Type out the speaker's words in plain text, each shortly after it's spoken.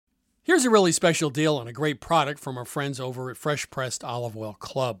Here's a really special deal on a great product from our friends over at Fresh Pressed Olive Oil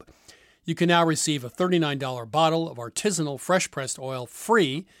Club. You can now receive a $39 bottle of artisanal fresh pressed oil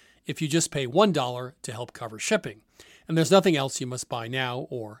free if you just pay $1 to help cover shipping. And there's nothing else you must buy now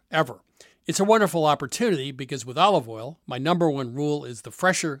or ever. It's a wonderful opportunity because with olive oil, my number one rule is the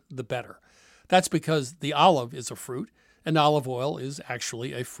fresher, the better. That's because the olive is a fruit, and olive oil is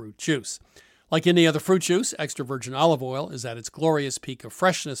actually a fruit juice. Like any other fruit juice, extra virgin olive oil is at its glorious peak of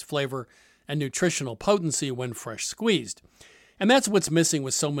freshness, flavor, and nutritional potency when fresh squeezed. And that's what's missing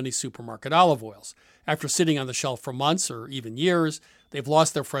with so many supermarket olive oils. After sitting on the shelf for months or even years, they've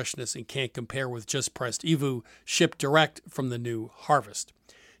lost their freshness and can't compare with just pressed EVOO shipped direct from the new harvest.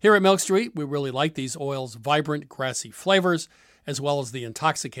 Here at Milk Street, we really like these oils' vibrant, grassy flavors, as well as the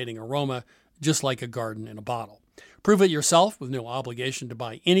intoxicating aroma, just like a garden in a bottle. Prove it yourself with no obligation to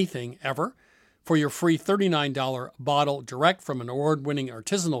buy anything ever. For your free $39 bottle direct from an award-winning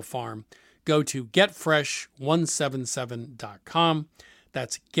artisanal farm, go to getfresh177.com.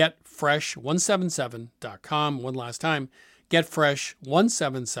 That's getfresh177.com. One last time,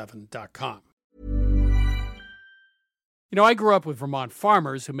 getfresh177.com. I grew up with Vermont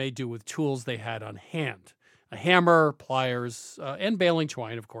farmers who made do with tools they had on hand. A hammer, pliers, and baling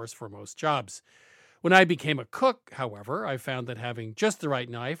twine, of course, for most jobs. When I became a cook, however, I found that having just the right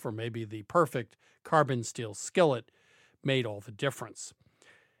knife or maybe the perfect carbon steel skillet made all the difference.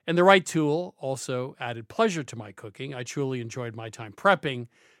 And the right tool also added pleasure to my cooking. I truly enjoyed my time prepping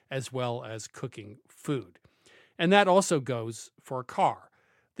as well as cooking food. And that also goes for a car.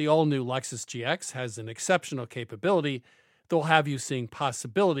 The all-new Lexus GX has an exceptional capability that will have you seeing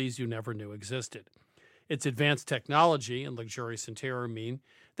possibilities you never knew existed. Its advanced technology and luxurious interior mean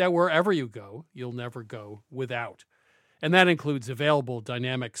that wherever you go, you'll never go without. And that includes available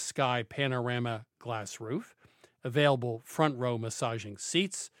dynamic sky panorama glass roof, available front row massaging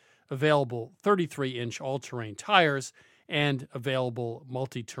seats, available 33-inch all-terrain tires, and available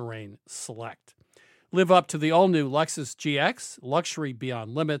multi-terrain select. Live up to the all-new Lexus GX, luxury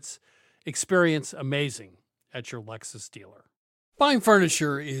beyond limits. Experience amazing at your Lexus dealer. Buying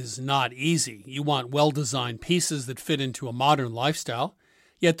furniture is not easy. You want well-designed pieces that fit into a modern lifestyle,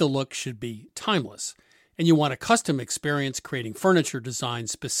 yet the look should be timeless. And you want a custom experience creating furniture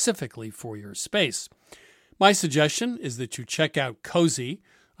designed specifically for your space. My suggestion is that you check out Cozy,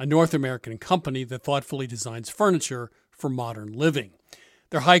 a North American company that thoughtfully designs furniture for modern living.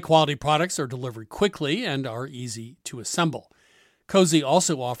 Their high-quality products are delivered quickly and are easy to assemble. Cozy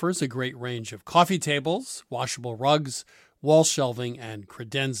also offers a great range of coffee tables, washable rugs, wall shelving, and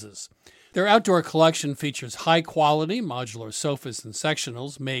credenzas. Their outdoor collection features high-quality modular sofas and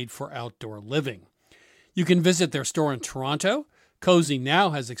sectionals made for outdoor living. You can visit their store in Toronto. Cozy now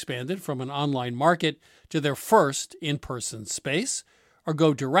has expanded from an online market to their first in-person space, or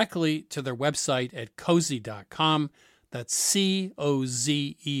go directly to their website at cozy.com. That's COZEY.com.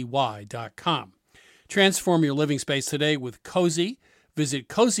 Transform your living space today with Cozy. Visit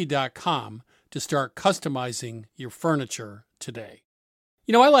cozy.com to start customizing your furniture today.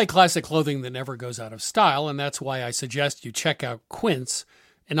 I like classic clothing that never goes out of style, and that's why I suggest you check out Quince,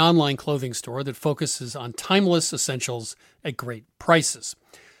 an online clothing store that focuses on timeless essentials at great prices.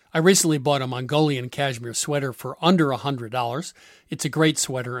 I recently bought a Mongolian cashmere sweater for under $100. It's a great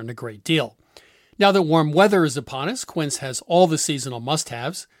sweater and a great deal. Now that warm weather is upon us, Quince has all the seasonal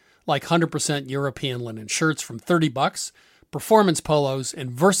must-haves, like 100% European linen shirts from $30, performance polos, and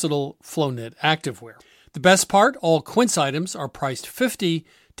versatile flow-knit activewear. The best part, all Quince items are priced 50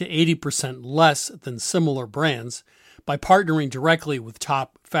 to 80% less than similar brands by partnering directly with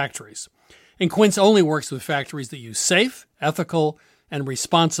top factories. And Quince only works with factories that use safe, ethical, and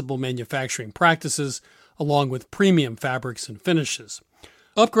responsible manufacturing practices, along with premium fabrics and finishes.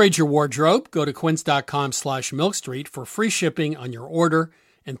 Upgrade your wardrobe. Go to quince.com/milkstreet for free shipping on your order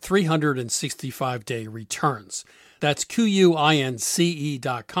and 365-day returns. That's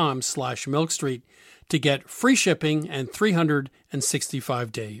QUINCE.com/milkstreet to get free shipping and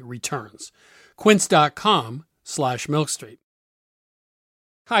 365-day returns. Quince.com/milkstreet.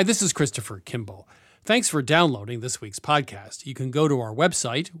 Hi, this is Christopher Kimball. Thanks for downloading this week's podcast. You can go to our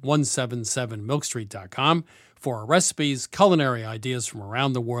website, 177milkstreet.com, for our recipes, culinary ideas from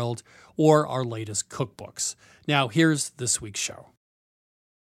around the world, or our latest cookbooks. Now, here's this week's show.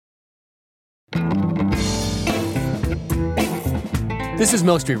 This is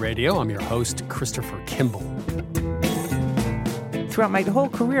Milk Street Radio. I'm your host, Christopher Kimball. Throughout my whole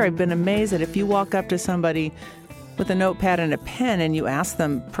career, I've been amazed that if you walk up to somebody with a notepad and a pen and you ask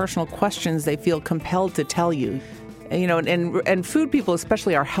them personal questions, they feel compelled to tell you. And food people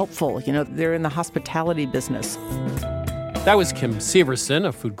especially are helpful. They're in the hospitality business. That was Kim Severson,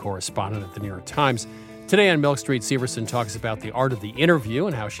 a food correspondent at the New York Times. Today on Milk Street, Severson talks about the art of the interview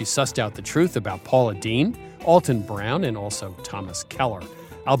and how she sussed out the truth about Paula Deen, Alton Brown, and also Thomas Keller.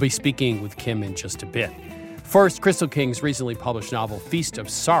 I'll be speaking with Kim in just a bit. First, Crystal King's recently published novel Feast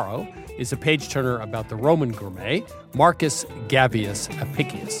of Sorrow is a page-turner about the Roman gourmet Marcus Gavius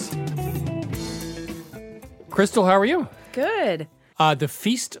Apicius. Crystal, how are you? Good. The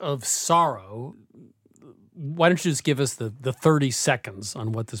Feast of Sorrow, why don't you just give us the 30 seconds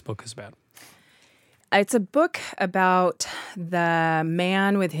on what this book is about? It's a book about the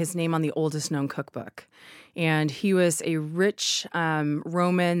man with his name on the oldest known cookbook. And he was a rich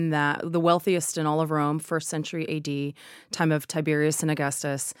Roman, the wealthiest in all of Rome, 1st century AD, time of Tiberius and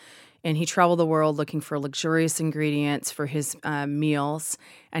Augustus. And he traveled the world looking for luxurious ingredients for his meals.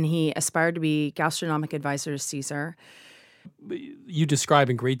 And he aspired to be gastronomic advisor to Caesar. You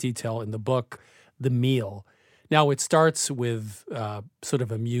describe in great detail in the book the meal. Now, it starts with sort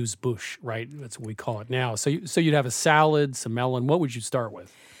of amuse-bouche, right? That's what we call it now. So you'd have a salad, some melon. What would you start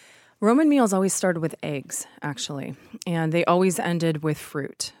with? Roman meals always started with eggs, actually, and they always ended with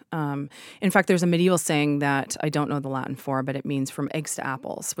fruit. In fact, there's a medieval saying that I don't know the Latin for, but it means from eggs to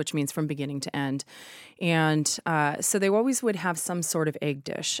apples, which means from beginning to end. And so they always would have some sort of egg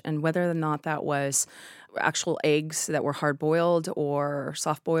dish, and whether or not that was actual eggs that were hard-boiled or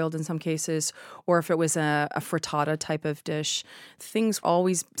soft-boiled in some cases, or if it was a frittata type of dish, things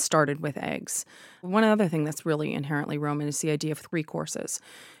always started with eggs. One other thing that's really inherently Roman is the idea of 3 courses.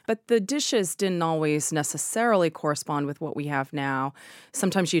 But the dishes didn't always necessarily correspond with what we have now.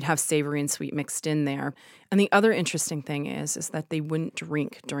 Sometimes you'd have savory and sweet mixed in there. And the other interesting thing is that they wouldn't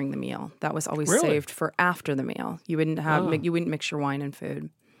drink during the meal. That was always saved for after the meal. You wouldn't mix your wine and food.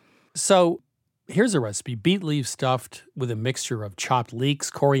 So here's a recipe: beet leaf stuffed with a mixture of chopped leeks,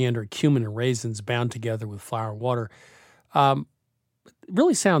 coriander, cumin, and raisins bound together with flour and water. It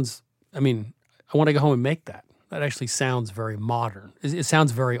really sounds, I want to go home and make that. That actually sounds very modern. It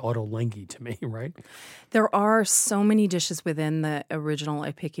sounds very Ottolenghi to me, right? There are so many dishes within the original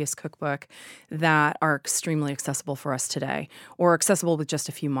Apicius cookbook that are extremely accessible for us today, or accessible with just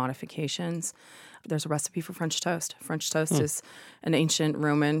a few modifications. There's a recipe for French toast. French toast is an ancient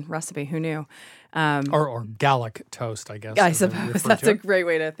Roman recipe. Who knew? Or Gallic toast, I guess. I suppose that's a great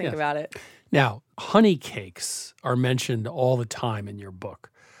way to think about it. Now, honey cakes are mentioned all the time in your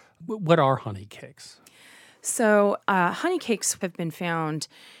book. What are honey cakes? So honey cakes have been found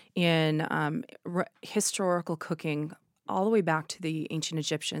in historical cooking all the way back to the ancient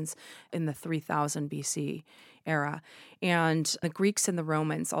Egyptians in the 3000 BC era. And the Greeks and the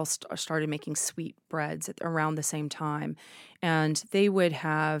Romans all started making sweet breads around the same time. And they would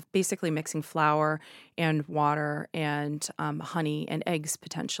have basically mixing flour and water and honey and eggs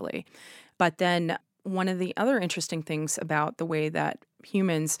potentially. But then one of the other interesting things about the way that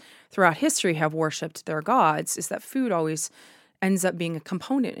humans throughout history have worshipped their gods is that food always ends up being a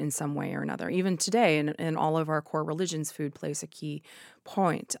component in some way or another. Even today, in all of our core religions, food plays a key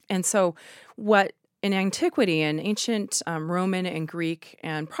point. And so what in antiquity, in ancient Roman and Greek,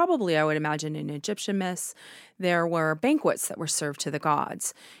 and probably I would imagine in Egyptian myths, there were banquets that were served to the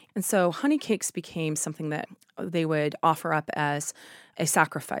gods. And so honey cakes became something that they would offer up as a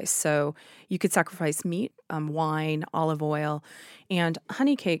sacrifice. So you could sacrifice meat, wine, olive oil, and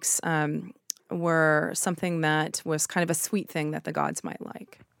honey cakes were something that was kind of a sweet thing that the gods might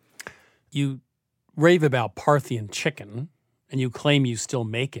like. You rave about Parthian chicken, and you claim you still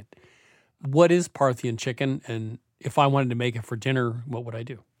make it. What is Parthian chicken? And if I wanted to make it for dinner, what would I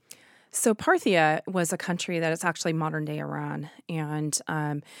do? So Parthia was a country that is actually modern-day Iran, and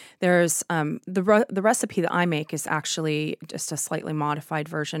there's the recipe that I make is actually just a slightly modified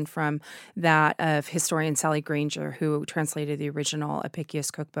version from that of historian Sally Granger, who translated the original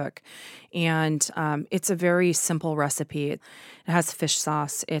Apicius cookbook. And it's a very simple recipe. It has fish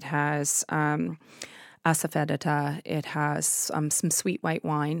sauce. It has asafoetida. It has some sweet white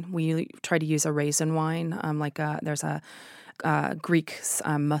wine. We try to use a raisin wine, there's a Greek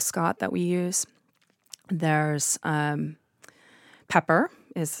muscat that we use. There's pepper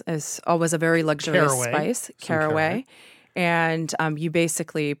is always a very luxurious spice, caraway. And you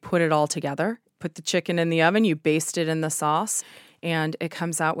basically put it all together, put the chicken in the oven, you baste it in the sauce, and it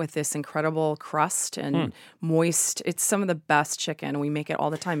comes out with this incredible crust and moist. It's some of the best chicken. We make it all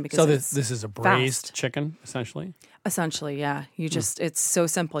the time because this is a braised chicken, essentially? Essentially, yeah. You just it's so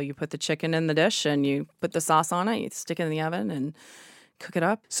simple. You put the chicken in the dish and you put the sauce on it, you stick it in the oven and cook it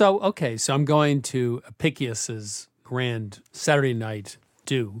up. So I'm going to Apicius's grand Saturday night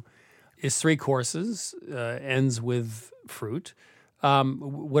do. It's 3 courses, ends with fruit.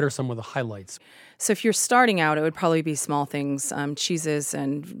 What are some of the highlights? So if you're starting out, it would probably be small things, cheeses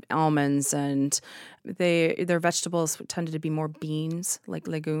and almonds, and their vegetables tended to be more beans, like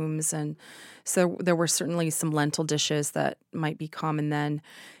legumes, and so there were certainly some lentil dishes that might be common then.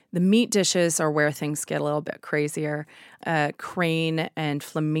 The meat dishes are where things get a little bit crazier. Crane and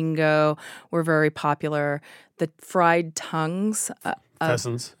flamingo were very popular. The fried tongues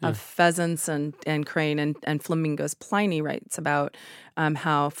Pheasants. of pheasants and crane and flamingos. Pliny writes about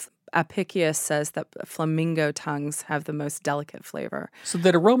how Apicius says that flamingo tongues have the most delicate flavor. So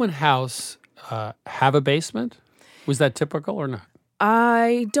did a Roman house have a basement? Was that typical or not?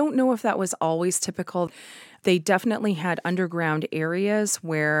 I don't know if that was always typical. They definitely had underground areas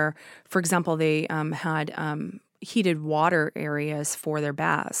where, for example, they had heated water areas for their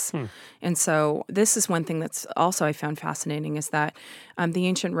baths. And so this is one thing that's also I found fascinating is that the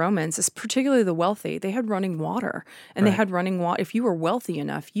ancient Romans, particularly the wealthy, they had running water. And they had running water. If you were wealthy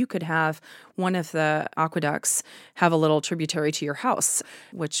enough, you could have one of the aqueducts have a little tributary to your house,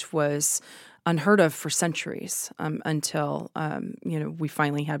 which was unheard of for centuries until we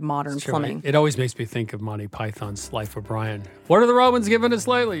finally had modern plumbing. It always makes me think of Monty Python's Life of Brian. What are the Romans giving us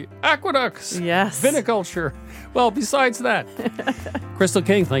lately? Aqueducts. Yes. Viniculture. Well, besides that. Crystal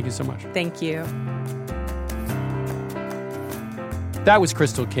King, thank you so much. Thank you. That was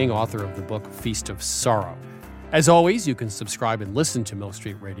Crystal King, author of the book Feast of Sorrow. As always, you can subscribe and listen to Milk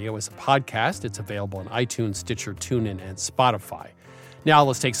Street Radio as a podcast. It's available on iTunes, Stitcher, TuneIn, and Spotify. Now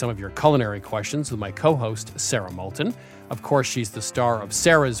let's take some of your culinary questions with my co-host, Sarah Moulton. Of course, she's the star of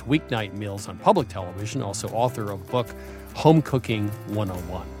Sarah's Weeknight Meals on public television, also author of the book Home Cooking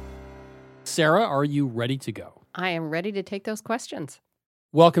 101. Sarah, are you ready to go? I am ready to take those questions.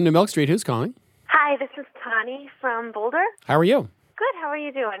 Welcome to Milk Street. Who's calling? Hi, this is Tani from Boulder. How are you? Good. How are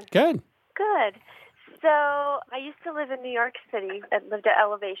you doing? Good. Good. So I used to live in New York City. I lived at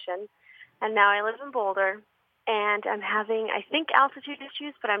Elevation, and now I live in Boulder. And I'm having, I think, altitude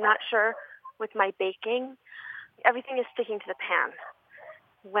issues, but I'm not sure with my baking. Everything is sticking to the pan.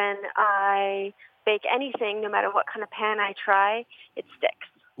 When I bake anything, no matter what kind of pan I try, it sticks.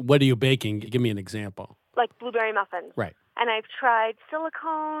 What are you baking? Give me an example. Like blueberry muffins. Right. And I've tried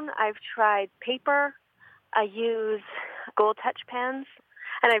silicone. I've tried paper. I use Gold Touch pans.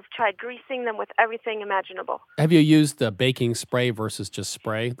 And I've tried greasing them with everything imaginable. Have you used the baking spray versus just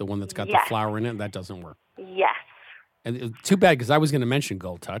spray, the one that's got Yes. the flour in it? That doesn't work. Yes. And too bad, because I was going to mention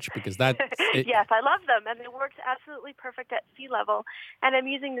Gold Touch, because that... Yes, I love them, and it works absolutely perfect at sea level. And I'm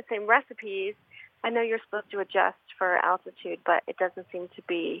using the same recipes. I know you're supposed to adjust for altitude, but it doesn't seem to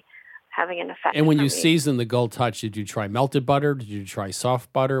be having an effect. And when for you me. season the Gold Touch, did you try melted butter? Did you try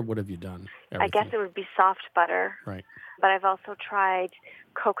soft butter? What have you done? I guess it would be soft butter. Right. But I've also tried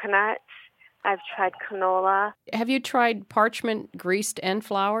coconut. I've tried canola. Have you tried parchment greased and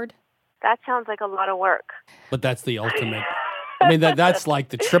floured? That sounds like a lot of work. But that's the ultimate. I mean, that's like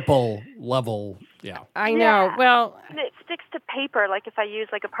the triple level. Yeah. I know. Yeah. Well, And it sticks to paper, like if I use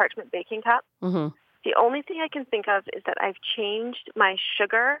like a parchment baking cup. mhm. The only thing I can think of is that I've changed my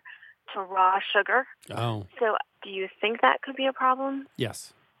sugar to raw sugar. Oh, So do you think that could be a problem?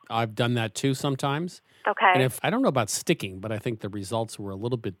 yes. I've done that too sometimes. Okay. And I don't know about sticking, but I think the results were a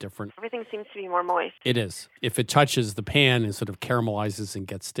little bit different. Everything seems to be more moist. It is. If it touches the pan and sort of caramelizes and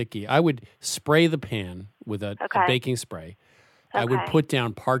gets sticky, I would spray the pan with a Okay. baking spray. I would Okay. put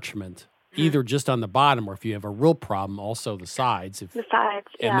down parchment, either just on the bottom or if you have a real problem, also the sides. The sides,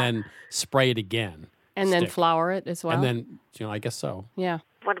 yeah. And then spray it again. And then Stick. flour it as well. And then, I guess so. yeah.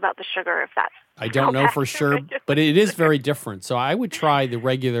 What about the sugar, if that's... I don't know for sure, but it is very different. So I would try the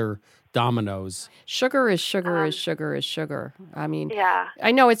regular Domino's. Sugar is sugar is sugar is sugar. I mean, Yeah.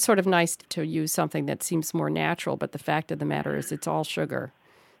 I know it's sort of nice to use something that seems more natural, but the fact of the matter is it's all sugar.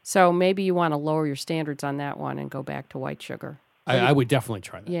 So maybe you want to lower your standards on that one and go back to white sugar. I would definitely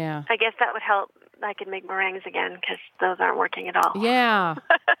try that. Yeah. I guess that would help. I could make meringues again because those aren't working at all. Yeah.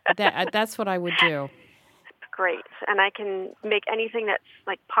 That's what I would do. Great. And I can make anything that's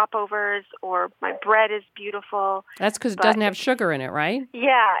like popovers, or my bread is beautiful. That's because it But doesn't have sugar in it, right?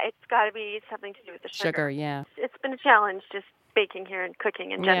 Yeah, it's got to be something to do with the Sugar, yeah. It's been a challenge just baking here and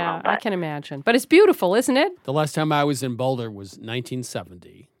cooking in general. Yeah, but I can imagine. But it's beautiful, isn't it? The last time I was in Boulder was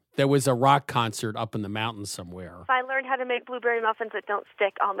 1970. There was a rock concert up in the mountains somewhere. if I learn how to make blueberry muffins that don't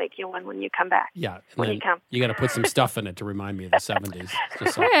stick, I'll make you one when you come back. Yeah. And When then you come. you got to put some stuff in it to remind me of the 70s.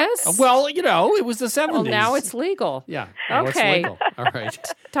 Just so- Yes. Well, it was the 70s. Well, now it's legal. Yeah. Now it's Okay. legal. All right.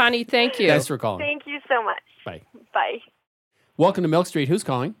 Tani, thank you. Thanks for calling. Thank you so much. Bye. Bye. Welcome to Milk Street. Who's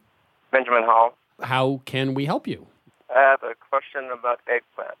calling? Benjamin Hall. How can we help you? I have a question about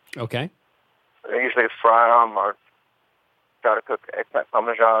eggplant. Okay. I usually fry them or try to cook eggplant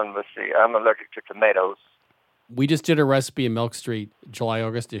parmesan with I'm allergic to tomatoes. We just did a recipe in Milk Street,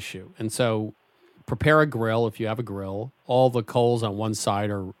 July-August issue. And so prepare a grill if you have a grill. All the coals on one side,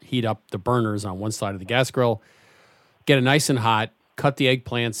 or heat up the burners on one side of the gas grill. Get it nice and hot. Cut the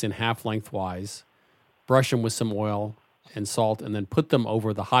eggplants in half lengthwise. Brush them with some oil and salt, and then put them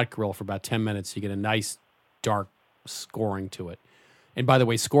over the hot grill for about 10 minutes. You get a nice dark scoring to it. And by the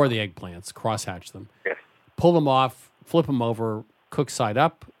way, score the eggplants, crosshatch them. Yes. Pull them off, flip them over, cook side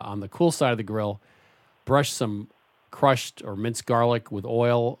up on the cool side of the grill. Brush some crushed or minced garlic with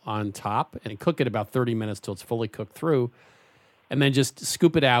oil on top and cook it about 30 minutes till it's fully cooked through. And then just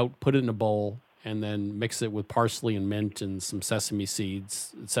scoop it out, put it in a bowl, and then mix it with parsley and mint and some sesame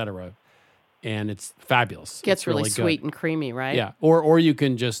seeds, etc. And it's fabulous. Gets it's really good. sweet and creamy, right? Yeah, or you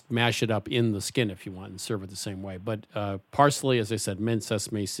can just mash it up in the skin if you want and serve it the same way. But parsley, as I said, mint,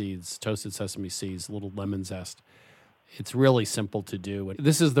 sesame seeds, toasted sesame seeds, a little lemon zest. It's really simple to do.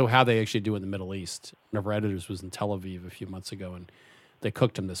 This is how they actually do it in the Middle East. One of our editors was in Tel Aviv a few months ago, and they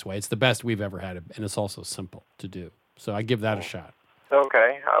cooked them this way. It's the best we've ever had, and it's also simple to do. So I give that a shot.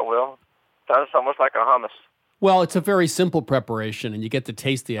 Okay, I will. Sounds almost like a hummus. Well, it's a very simple preparation, and you get to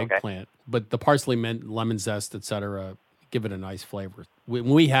taste the eggplant. But the parsley, mint, lemon zest, etc., give it a nice flavor. When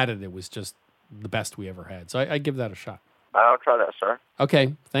we had it, it was just the best we ever had. So I give that a shot. I'll try that, sir.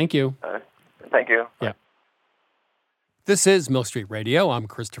 Okay, thank you. Thank you. Yeah. This is Milk Street Radio. I'm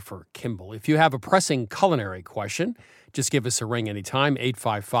Christopher Kimball. If you have a pressing culinary question, just give us a ring anytime,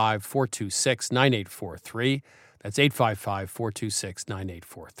 855-426-9843. That's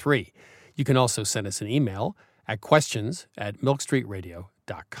 855-426-9843. You can also send us an email at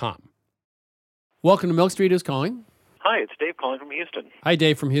questions@milkstreetradio.com. Welcome to Milk Street. Who's calling? Hi, it's Dave calling from Houston. Hi,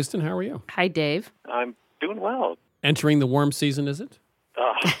 Dave from Houston. How are you? Hi, Dave. I'm doing well. Entering the warm season, is it?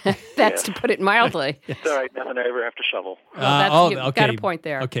 That's to put it mildly. It's all right. Nothing I ever have to shovel. You've got a point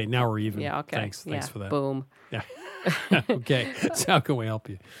there. Okay, now we're even. Yeah, okay. Thanks for that. Boom. Yeah. Okay, so how can we help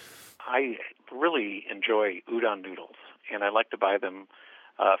you? I really enjoy udon noodles, and I like to buy them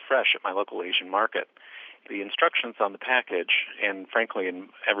fresh at my local Asian market. The instructions on the package, and frankly in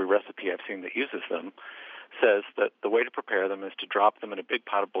every recipe I've seen that uses them, says that the way to prepare them is to drop them in a big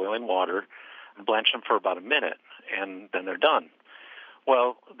pot of boiling water, blanch them for about a minute, and then they're done.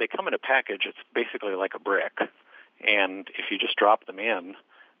 Well, they come in a package. It's basically like a brick, and if you just drop them in,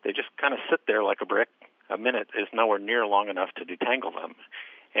 they just kind of sit there like a brick. A minute is nowhere near long enough to detangle them.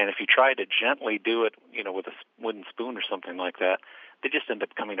 And if you try to gently do it, with a wooden spoon or something like that, they just end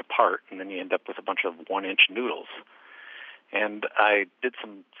up coming apart, and then you end up with a bunch of 1-inch noodles. And I did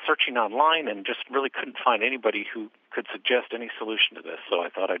some searching online and just really couldn't find anybody who could suggest any solution to this, so I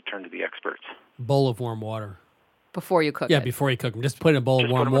thought I'd turn to the experts. Bowl of warm water. Before you cook it. Yeah, before you cook them. Just put in a bowl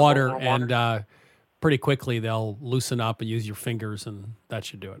of warm water, and pretty quickly they'll loosen up and use your fingers, and that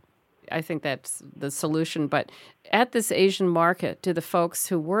should do it. I think that's the solution. But at this Asian market, do the folks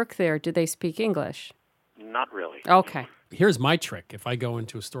who work there, do they speak English? Not really. Okay. Here's my trick. If I go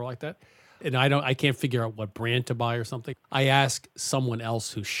into a store like that, and I can't figure out what brand to buy or something, I ask someone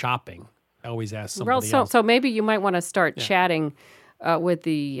else who's shopping. I always ask somebody else. So maybe you might want to start chatting with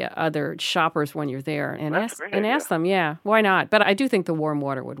the other shoppers when you're there and ask them, why not? But I do think the warm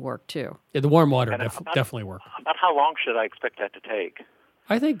water would work too. Yeah, the warm water definitely work. About how long should I expect that to take?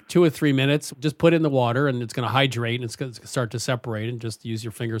 I think 2 or 3 minutes. Just put it in the water, and it's going to hydrate, and it's going to start to separate, and just use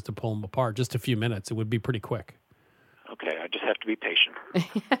your fingers to pull them apart. Just a few minutes. It would be pretty quick. Okay, I just have to be patient.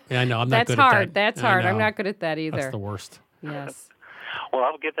 Yeah, I know. I'm not good hard. at that. That's hard. I'm not good at that either. That's the worst. Yes. Well,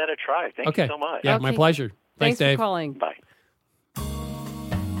 I'll give that a try. Thank you so much. Yeah, my pleasure. Thanks, Dave. for calling. Bye.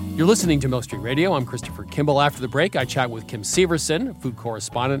 You're listening to Milk Street Radio. I'm Christopher Kimball. After the break, I chat with Kim Severson, food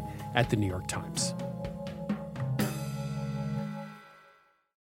correspondent at the New York Times.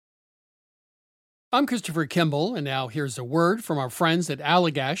 I'm Christopher Kimball, and now here's a word from our friends at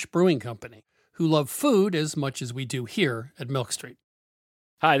Allagash Brewing Company, who love food as much as we do here at Milk Street.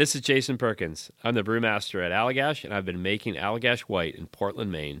 Hi, this is Jason Perkins. I'm the brewmaster at Allagash, and I've been making Allagash White in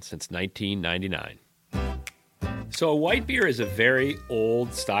Portland, Maine since 1999. So a white beer is a very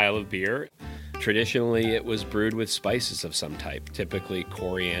old style of beer. Traditionally, it was brewed with spices of some type, typically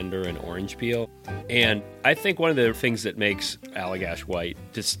coriander and orange peel. And I think one of the things that makes Allagash White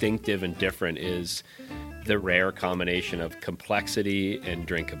distinctive and different is the rare combination of complexity and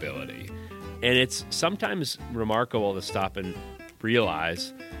drinkability. And it's sometimes remarkable to stop and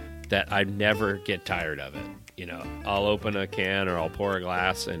realize that I never get tired of it. I'll open a can or I'll pour a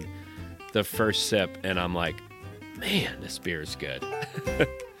glass, and the first sip, and I'm like, man, this beer is good.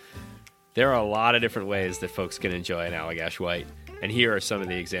 There are a lot of different ways that folks can enjoy an Allagash White, and here are some of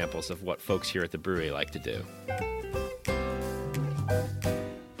the examples of what folks here at the brewery like to do.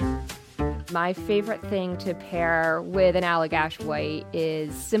 My favorite thing to pair with an Allagash White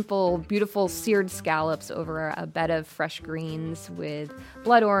is simple, beautiful seared scallops over a bed of fresh greens with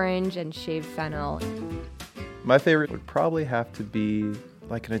blood orange and shaved fennel. My favorite would probably have to be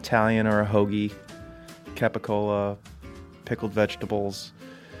like an Italian or a hoagie, capicola, pickled vegetables,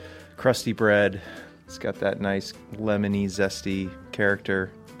 crusty bread. It's got that nice lemony, zesty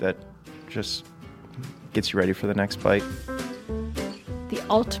character that just gets you ready for the next bite. The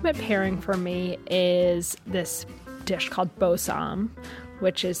ultimate pairing for me is this dish called bosam,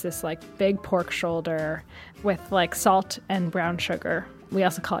 which is this like big pork shoulder with like salt and brown sugar. We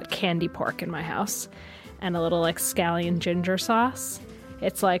also call it candy pork in my house, and a little like scallion ginger sauce.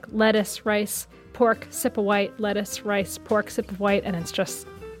 It's like lettuce, rice, pork, sip of white, lettuce, rice, pork, sip of white, and it's just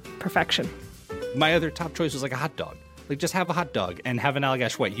perfection. My other top choice was like a hot dog. Like, just have a hot dog and have an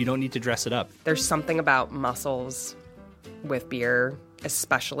Allagash White. You don't need to dress it up. There's something about mussels with beer,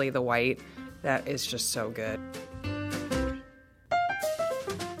 especially the white, that is just so good. I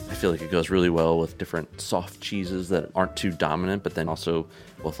feel like it goes really well with different soft cheeses that aren't too dominant, but then also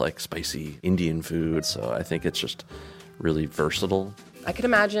with like spicy Indian food. So I think it's just really versatile. I could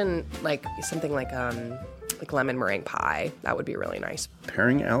imagine like something like lemon meringue pie. That would be really nice.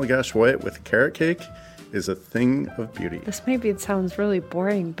 Pairing Allagash White with carrot cake is a thing of beauty. This maybe sounds really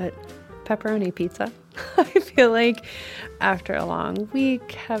boring, but pepperoni pizza. I feel like after a long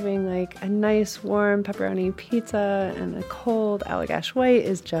week, having like a nice warm pepperoni pizza and a cold Allagash White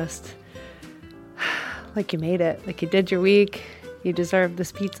is just like you made it. Like you did your week. You deserve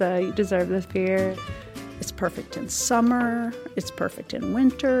this pizza. You deserve this beer. It's perfect in summer. It's perfect in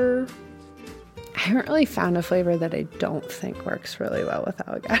winter. I haven't really found a flavor that I don't think works really well with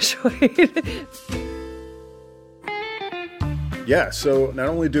Allagash White. Yeah, so not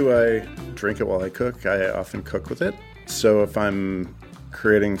only do I drink it while I cook, I often cook with it. So if I'm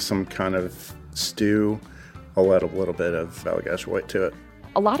creating some kind of stew, I'll add a little bit of Allagash White to it.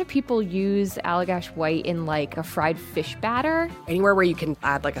 A lot of people use Allagash White in like a fried fish batter. Anywhere where you can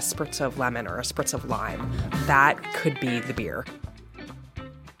add like a spritz of lemon or a spritz of lime, that could be the beer.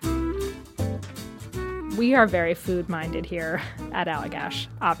 We are very food-minded here at Allagash,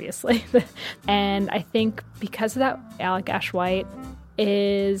 obviously. And I think because of that, Allagash White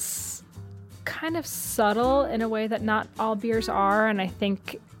is kind of subtle in a way that not all beers are, and I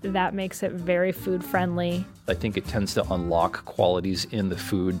think that makes it very food-friendly. I think it tends to unlock qualities in the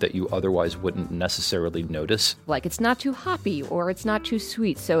food that you otherwise wouldn't necessarily notice. Like it's not too hoppy or it's not too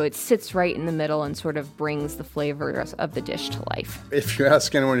sweet, so it sits right in the middle and sort of brings the flavors of the dish to life. If you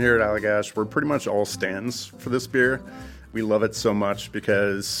ask anyone here at Allagash, we're pretty much all stands for this beer. We love it so much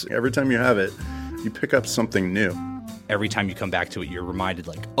because every time you have it, you pick up something new. Every time you come back to it, you're reminded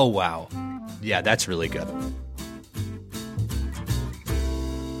like, oh wow, yeah, that's really good.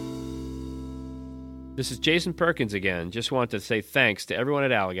 This is Jason Perkins again. Just want to say thanks to everyone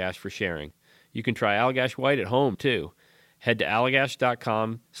at Allagash for sharing. You can try Allagash White at home, too. Head to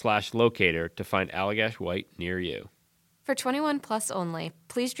allagash.com/locator to find Allagash White near you. For 21 plus only,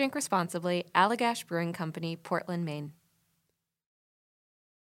 please drink responsibly. Allagash Brewing Company, Portland, Maine.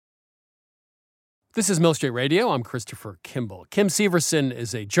 This is Milk Street Radio. I'm Christopher Kimball. Kim Severson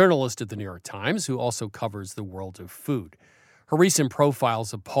is a journalist at the New York Times who also covers the world of food. Her recent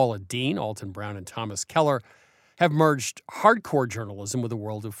profiles of Paula Deen, Alton Brown, and Thomas Keller have merged hardcore journalism with the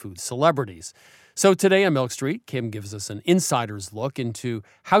world of food celebrities. So today on Milk Street, Kim gives us an insider's look into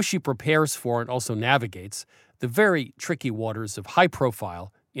how she prepares for and also navigates the very tricky waters of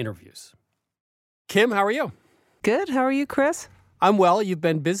high-profile interviews. Kim, how are you? Good. How are you, Chris? I'm well. You've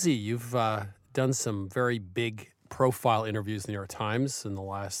been busy. You've done some very big profile interviews in the New York Times in the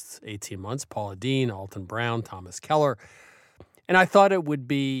last 18 months. Paula Deen, Alton Brown, Thomas Keller. And I thought it would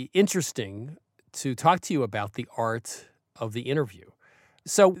be interesting to talk to you about the art of the interview.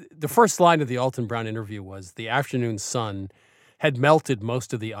 So the first line of the Alton Brown interview was, "The afternoon sun had melted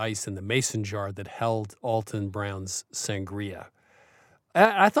most of the ice in the mason jar that held Alton Brown's sangria."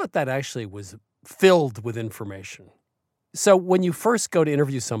 I thought that actually was filled with information. So when you first go to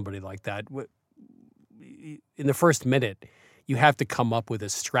interview somebody like that, in the first minute, you have to come up with a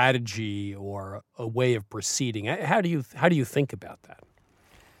strategy or a way of proceeding. How do you think about that?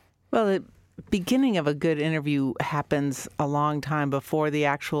 Well, the beginning of a good interview happens a long time before the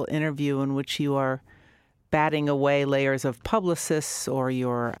actual interview, in which you are batting away layers of publicists, or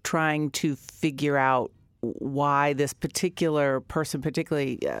you're trying to figure out why this particular person,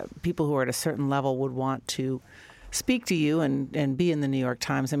 particularly people who are at a certain level, would want to speak to you and be in the New York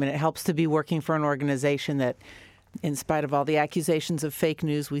Times. I mean, it helps to be working for an organization that, in spite of all the accusations of fake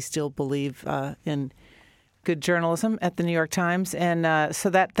news, we still believe in good journalism at the New York Times, and so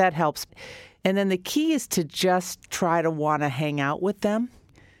that helps. And then the key is to just try to want to hang out with them.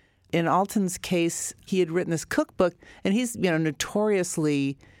 In Alton's case, he had written this cookbook, and he's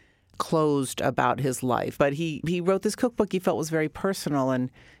notoriously closed about his life. But he wrote this cookbook he felt was very personal, and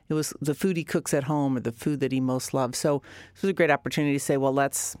it was the food he cooks at home or the food that he most loves. So this was a great opportunity to say, well,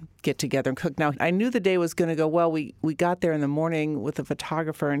 let's get together and cook. Now, I knew the day was going to go well. We got there in the morning with a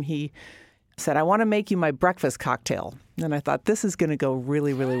photographer, and he said, I want to make you my breakfast cocktail. And I thought, this is going to go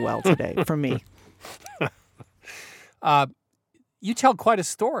really, really well today for me. You tell quite a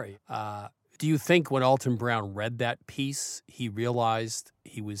story. Do you think when Alton Brown read that piece, he realized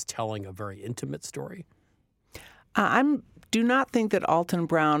he was telling a very intimate story? I do not think that Alton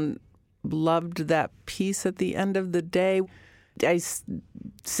Brown loved that piece at the end of the day. I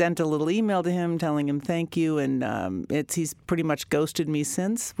sent a little email to him telling him thank you, and he's pretty much ghosted me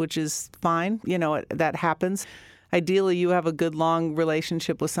since, which is fine. That happens. Ideally, you have a good, long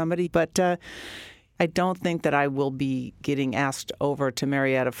relationship with somebody, but I don't think that I will be getting asked over to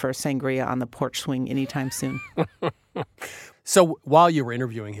Marietta for sangria on the porch swing anytime soon. So while you were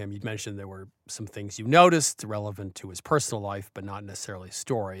interviewing him, you mentioned there were some things you noticed relevant to his personal life, but not necessarily a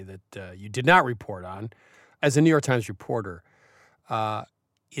story that you did not report on. As a New York Times reporter,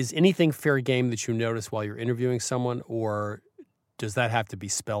 is anything fair game that you notice while you're interviewing someone, or does that have to be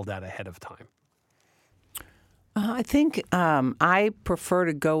spelled out ahead of time? I think I prefer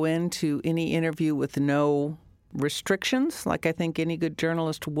to go into any interview with no restrictions, like I think any good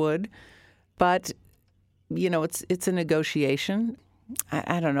journalist would. But, it's a negotiation.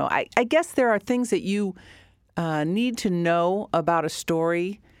 I don't know. I guess there are things that you need to know about a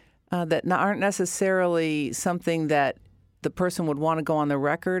story that aren't necessarily something that the person would want to go on the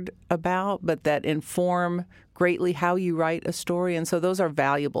record about, but that inform greatly how you write a story. And so those are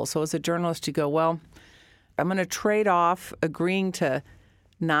valuable. So as a journalist, you go, well, I'm going to trade off agreeing to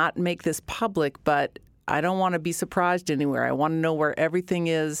not make this public, but I don't want to be surprised anywhere. I want to know where everything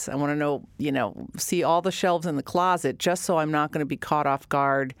is. I want to know, see all the shelves in the closet just so I'm not going to be caught off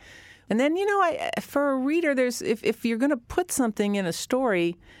guard. And then, for a reader, if you're going to put something in a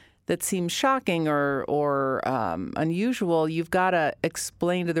story that seems shocking or unusual, you've got to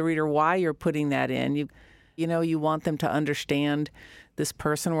explain to the reader why you're putting that in. You want them to understand this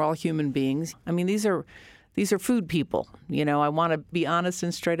person. We're all human beings. I mean, these are food people. I want to be honest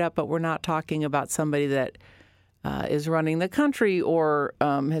and straight up, but we're not talking about somebody that is running the country or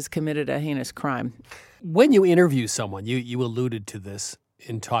has committed a heinous crime. When you interview someone, you alluded to this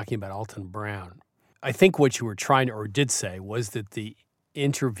in talking about Alton Brown. I think what you were trying to, or did say, was that the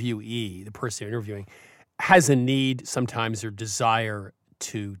interviewee, the person you're interviewing, has a need sometimes or desire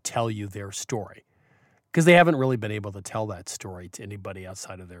to tell you their story because they haven't really been able to tell that story to anybody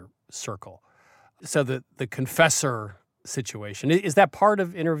outside of their circle. So the confessor situation, is that part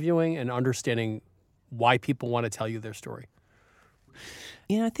of interviewing and understanding why people want to tell you their story?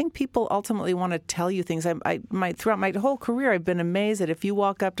 I think people ultimately want to tell you things. Throughout my whole career, I've been amazed that if you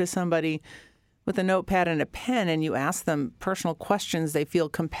walk up to somebody with a notepad and a pen and you ask them personal questions, they feel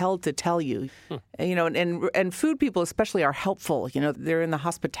compelled to tell you. And food people especially are helpful. They're in the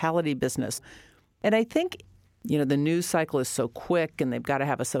hospitality business. And I think the news cycle is so quick, and they've got to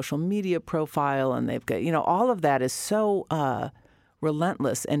have a social media profile, and they've got, all of that is so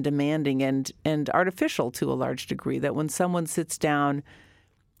relentless and demanding and artificial to a large degree that when someone sits down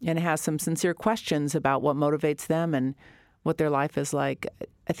and has some sincere questions about what motivates them and what their life is like,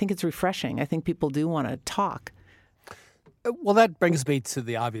 I think it's refreshing. I think people do want to talk. Well, that brings me to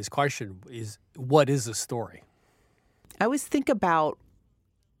the obvious question, what is a story? I always think about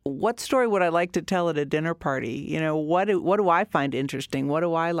what story would I like to tell at a dinner party? What do I find interesting? What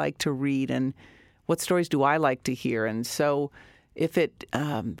do I like to read? And what stories do I like to hear? And so if it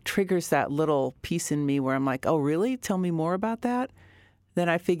triggers that little piece in me where I'm like, oh, really? Tell me more about that? Then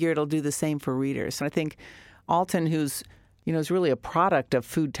I figure it'll do the same for readers. And I think Alton, who's is really a product of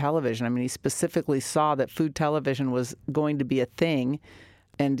food television. I mean, he specifically saw that food television was going to be a thing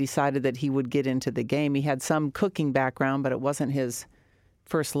and decided that he would get into the game. He had some cooking background, but it wasn't his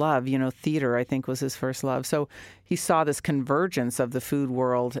first love. Theater, I think, was his first love. So he saw this convergence of the food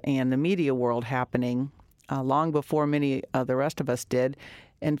world and the media world happening long before many of the rest of us did,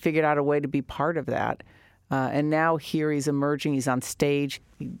 and figured out a way to be part of that. And now here he's emerging. He's on stage.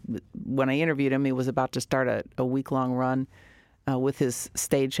 When I interviewed him, he was about to start a week-long run with his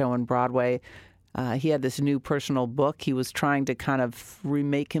stage show on Broadway. He had this new personal book. He was trying to kind of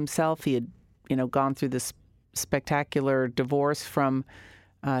remake himself. He had, gone through this spectacular divorce from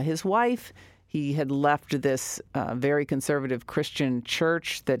his wife. He had left this very conservative Christian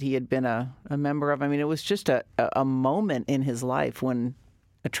church that he had been a member of. I mean, it was just a moment in his life when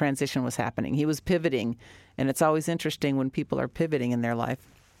a transition was happening. He was pivoting, and it's always interesting when people are pivoting in their life.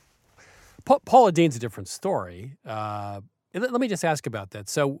 Paula Deen's a different story. Let me just ask about that.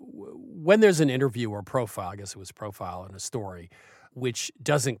 So when there's an interview or profile, I guess it was profile in a story, which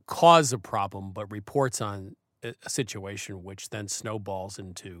doesn't cause a problem but reports on a situation which then snowballs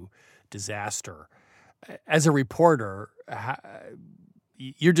into disaster. As a reporter,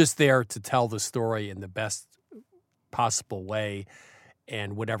 you're just there to tell the story in the best possible way,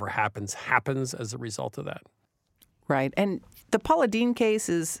 and whatever happens as a result of that. Right. And the Paula Deen case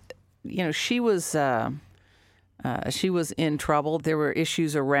is, she was in trouble. There were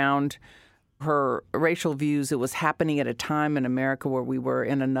issues around her racial views. It was happening at a time in America where we were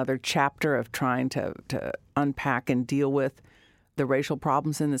in another chapter of trying to unpack and deal with the racial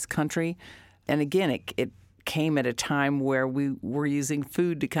problems in this country. And again, it came at a time where we were using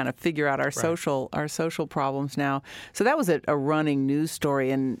food to kind of figure out our social problems now. So that was a running news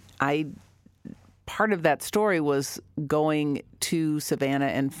story, and part of that story was going to Savannah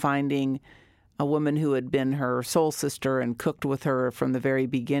and finding a woman who had been her soul sister and cooked with her from the very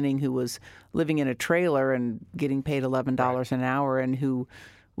beginning, who was living in a trailer and getting paid $11 an hour, and who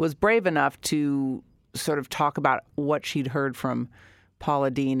was brave enough to sort of talk about what she'd heard from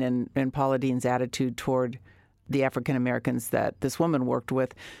Paula Deen and Paula Deen's attitude toward the African Americans that this woman worked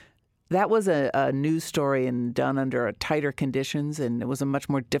with. That was a news story and done under tighter conditions, and it was a much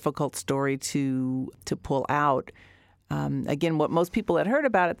more difficult story to pull out. Again, what most people had heard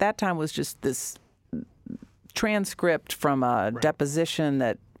about at that time was just this transcript from a deposition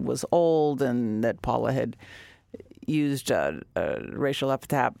that was old and that Paula had used a racial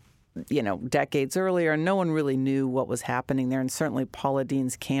epithet, decades earlier, and no one really knew what was happening there. And certainly Paula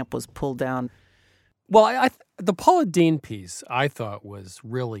Deen's camp was pulled down. Well, the Paula Deen piece I thought was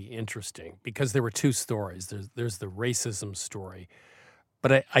really interesting because there were two stories. There's the racism story,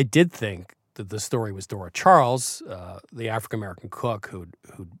 but I did think that the story was Dora Charles, the African-American cook who'd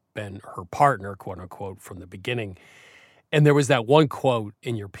been her partner, quote unquote, from the beginning. And there was that one quote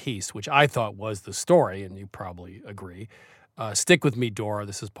in your piece, which I thought was the story, and you probably agree. Stick with me, Dora.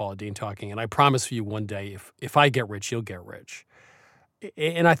 This is Paula Deen talking. And I promise you one day, if I get rich, you'll get rich.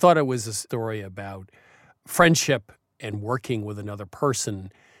 And I thought it was a story about friendship and working with another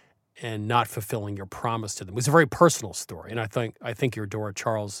person and not fulfilling your promise to them. It was a very personal story. And I think your Dora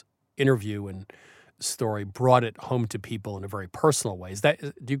Charles interview and story brought it home to people in a very personal way.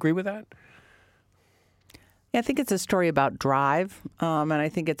 Do you agree with that? Yeah, I think it's a story about drive, and I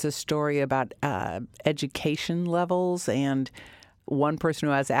think it's a story about education levels and one person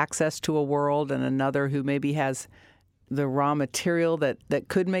who has access to a world and another who maybe has the raw material that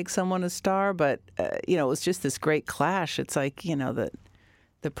could make someone a star. But, it was just this great clash. It's like,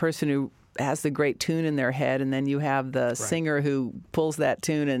 the person who has the great tune in their head, and then you have the singer who pulls that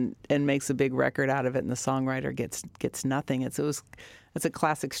tune and makes a big record out of it, and the songwriter gets nothing. It's a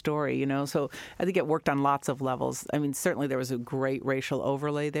classic story, So I think it worked on lots of levels. I mean, certainly there was a great racial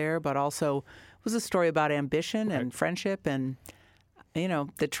overlay there, but also it was a story about ambition and friendship. And,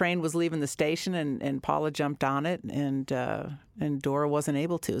 the train was leaving the station and Paula jumped on it and Dora wasn't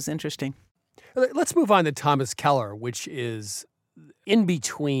able to. It was interesting. Let's move on to Thomas Keller, which is in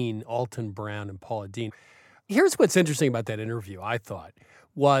between Alton Brown and Paula Deen. Here's what's interesting about that interview, I thought,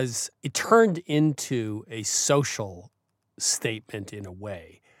 was it turned into a social statement in a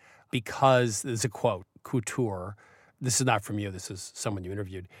way, because there's a quote, couture. This is not from you. This is someone you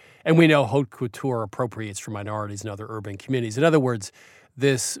interviewed. And we know haute couture appropriates for minorities and other urban communities. In other words,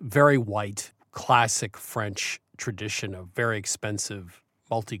 this very white, classic French tradition of very expensive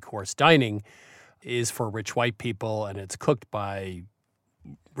multi-course dining is for rich white people, and it's cooked by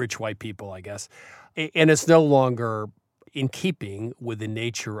rich white people, I guess. And it's no longer in keeping with the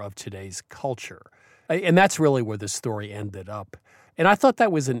nature of today's culture. And that's really where the story ended up. And I thought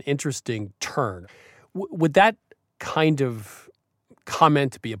that was an interesting turn. Would that kind of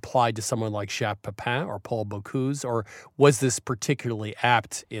comment be applied to someone like Chef Pepin or Paul Bocuse, or was this particularly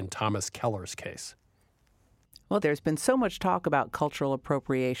apt in Thomas Keller's case? Well, there's been so much talk about cultural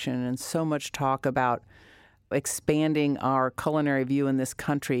appropriation and so much talk about expanding our culinary view in this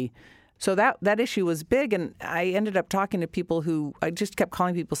country. So that issue was big, and I ended up talking to people who I just kept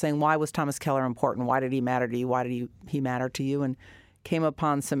calling people saying, why was Thomas Keller important? Why did he matter to you? Why did he matter to you? And came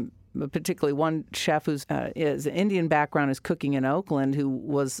upon particularly one chef who's is an Indian background, is cooking in Oakland, who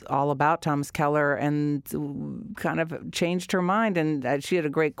was all about Thomas Keller and kind of changed her mind. And she had a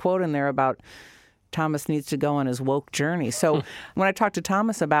great quote in there about Thomas needs to go on his woke journey. So when I talked to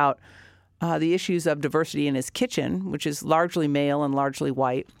Thomas about the issues of diversity in his kitchen, which is largely male and largely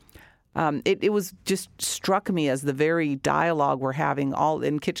white. It was just struck me as the very dialogue we're having all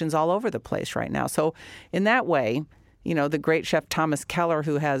in kitchens all over the place right now. So in that way, the great chef Thomas Keller,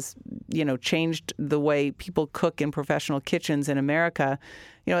 who has, changed the way people cook in professional kitchens in America,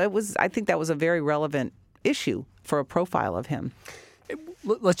 I think that was a very relevant issue for a profile of him.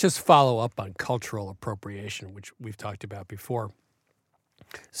 Let's just follow up on cultural appropriation, which we've talked about before.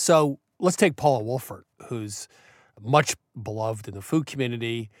 So let's take Paula Wolfert, who's much beloved in the food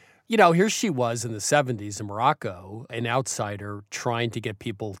community. Here she was in the 70s in Morocco, an outsider trying to get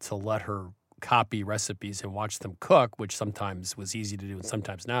people to let her copy recipes and watch them cook, which sometimes was easy to do and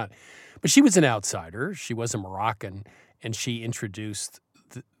sometimes not. But she was an outsider. She was a Moroccan, and she introduced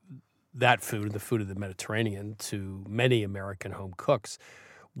that food, the food of the Mediterranean, to many American home cooks.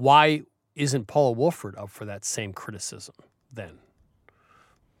 Why isn't Paula Wolfert up for that same criticism then?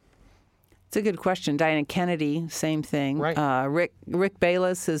 It's a good question. Diana Kennedy, same thing. Right. Rick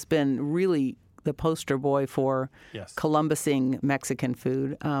Bayless has been really the poster boy for Columbusing Mexican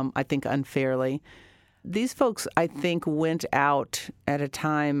food, I think unfairly. These folks, I think, went out at a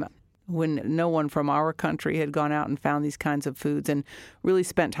time when no one from our country had gone out and found these kinds of foods and really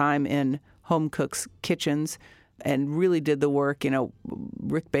spent time in home cooks' kitchens and really did the work.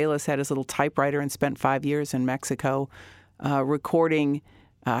 Rick Bayless had his little typewriter and spent 5 years in Mexico recording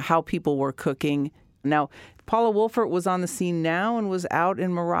how people were cooking. Now, Paula Wolfert was on the scene now and was out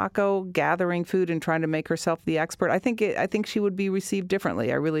in Morocco gathering food and trying to make herself the expert. I think she would be received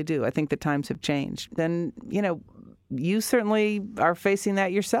differently. I really do. I think the times have changed. Then, you certainly are facing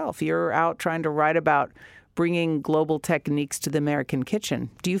that yourself. You're out trying to write about bringing global techniques to the American kitchen.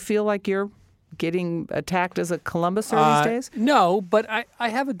 Do you feel like you're getting attacked as a Columbuser these days? No, but I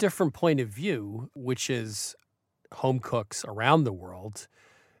have a different point of view, which is home cooks around the world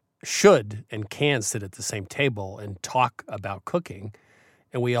should and can sit at the same table and talk about cooking,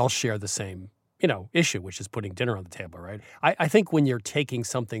 and we all share the same, issue, which is putting dinner on the table, right? I think when you're taking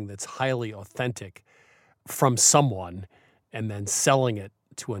something that's highly authentic from someone and then selling it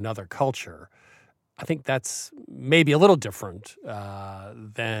to another culture, I think that's maybe a little different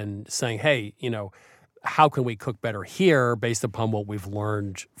than saying, hey, how can we cook better here based upon what we've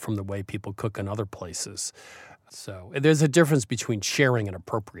learned from the way people cook in other places? So there's a difference between sharing and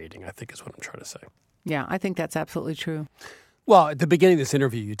appropriating, I think is what I'm trying to say. Yeah, I think that's absolutely true. Well, at the beginning of this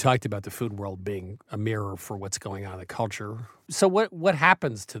interview, you talked about the food world being a mirror for what's going on in the culture. So what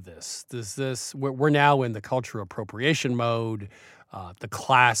happens to this? We're now in the cultural appropriation mode, the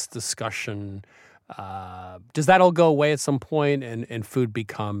class discussion. Does that all go away at some point and food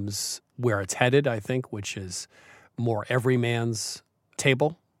becomes where it's headed, I think, which is more every man's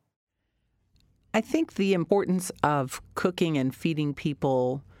table? I think the importance of cooking and feeding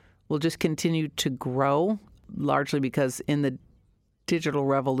people will just continue to grow, largely because in the digital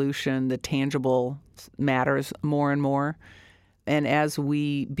revolution, the tangible matters more and more. And as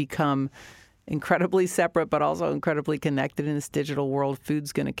we become incredibly separate but also incredibly connected in this digital world,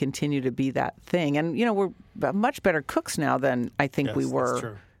 food's going to continue to be that thing. And, we're much better cooks now than I think we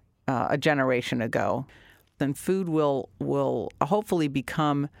were a generation ago. Then food will hopefully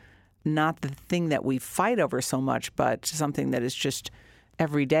become not the thing that we fight over so much, but something that is just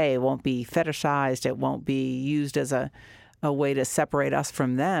every day. It won't be fetishized. It won't be used as a way to separate us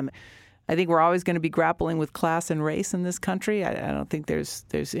from them. I think we're always going to be grappling with class and race in this country. I don't think there's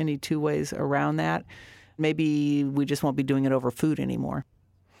any two ways around that. Maybe we just won't be doing it over food anymore.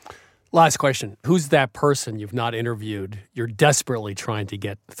 Last question. Who's that person you've not interviewed you're desperately trying to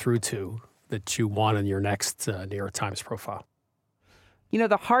get through to that you want in your next New York Times profile?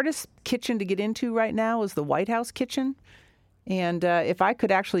 The hardest kitchen to get into right now is the White House kitchen. And if I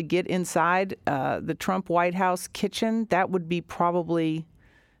could actually get inside the Trump White House kitchen, that would be a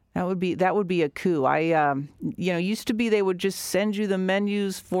coup. Used to be they would just send you the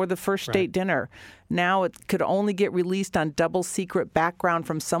menus for the first state dinner. Now it could only get released on double secret background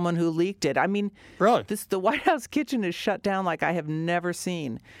from someone who leaked it. I mean, really? The White House kitchen is shut down like I have never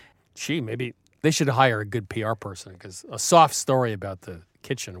seen. Gee, maybe they should hire a good PR person because a soft story about the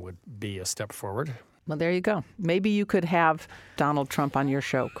kitchen would be a step forward. Well, there you go. Maybe you could have Donald Trump on your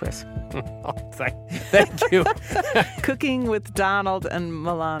show, Chris. Thank you. Cooking with Donald and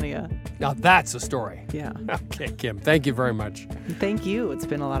Melania. Now that's a story. Yeah. Okay, Kim, thank you very much. Thank you. It's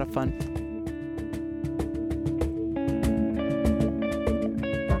been a lot of fun.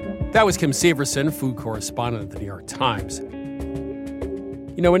 That was Kim Severson, food correspondent at the New York Times.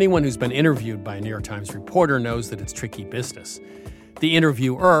 Anyone who's been interviewed by a New York Times reporter knows that it's tricky business. The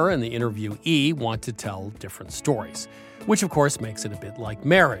interviewer and the interviewee want to tell different stories, which of course makes it a bit like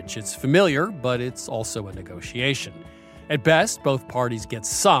marriage. It's familiar, but it's also a negotiation. At best, both parties get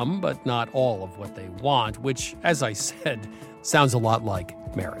some, but not all of what they want, which, as I said, sounds a lot like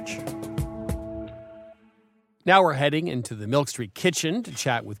marriage. Now we're heading into the Milk Street kitchen to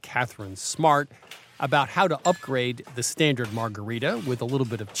chat with Catherine Smart about how to upgrade the standard margarita with a little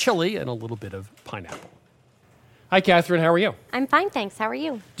bit of chili and a little bit of pineapple. Hi, Catherine. How are you? I'm fine, thanks. How are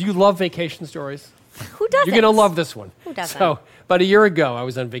you? Do you love vacation stories? Who doesn't? You're going to love this one. Who doesn't? So, about a year ago, I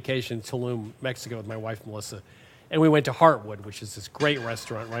was on vacation in Tulum, Mexico with my wife, Melissa, and we went to Heartwood, which is this great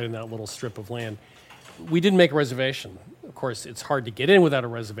restaurant right in that little strip of land. We didn't make a reservation. Of course, it's hard to get in without a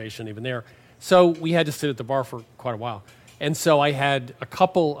reservation even there. So we had to sit at the bar for quite a while. And so I had a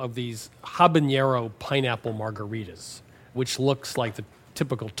couple of these habanero pineapple margaritas, which looks like the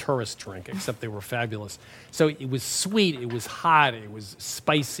typical tourist drink, except they were fabulous. So it was sweet, it was hot, it was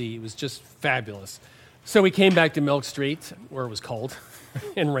spicy, it was just fabulous. So we came back to Milk Street, where it was cold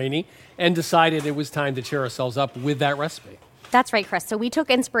and rainy, and decided it was time to cheer ourselves up with that recipe. That's right, Chris. So we took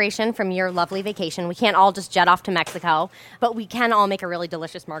inspiration from your lovely vacation. We can't all just jet off to Mexico, but we can all make a really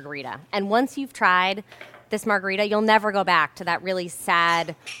delicious margarita. And once you've tried this margarita, you'll never go back to that really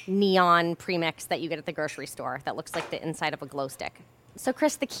sad neon premix that you get at the grocery store that looks like the inside of a glow stick. So,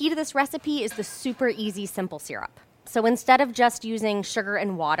 Chris, the key to this recipe is the super easy simple syrup. So instead of just using sugar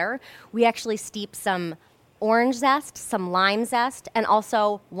and water, we actually steep some orange zest, some lime zest, and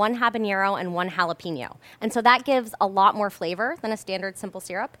also 1 habanero and 1 jalapeno. And so that gives a lot more flavor than a standard simple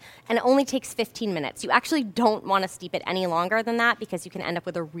syrup, and it only takes 15 minutes. You actually don't want to steep it any longer than that because you can end up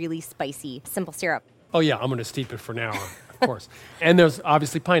with a really spicy simple syrup. Oh, yeah, I'm going to steep it for now, of course. And there's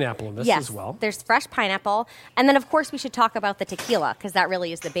obviously pineapple in this as well. There's fresh pineapple. And then, of course, we should talk about the tequila because that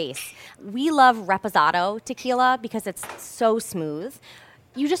really is the base. We love Reposado tequila because it's so smooth.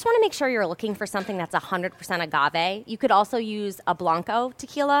 You just want to make sure you're looking for something that's 100% agave. You could also use a Blanco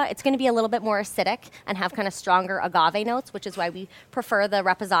tequila. It's going to be a little bit more acidic and have kind of stronger agave notes, which is why we prefer the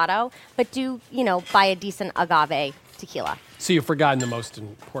Reposado. But do, buy a decent agave tequila. So you've forgotten the most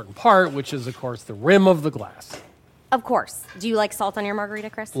important part, which is, of course, the rim of the glass. Of course. Do you like salt on your margarita,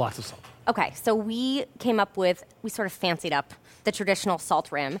 Chris? Lots of salt. Okay, so we sort of fancied up the traditional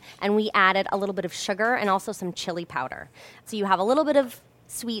salt rim, and we added a little bit of sugar and also some chili powder. So you have a little bit of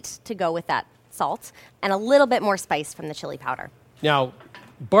sweet to go with that salt and a little bit more spice from the chili powder. Now,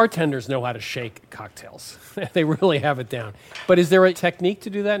 bartenders know how to shake cocktails. They really have it down. But is there a technique to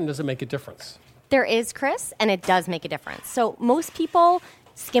do that, and does it make a difference? There is, Chris, and it does make a difference. So most people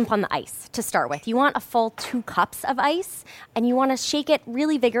skimp on the ice to start with. You want a full 2 cups of ice, and you want to shake it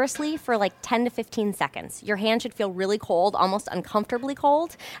really vigorously for like 10 to 15 seconds. Your hand should feel really cold, almost uncomfortably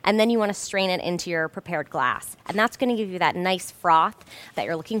cold, and then you want to strain it into your prepared glass. And that's going to give you that nice froth that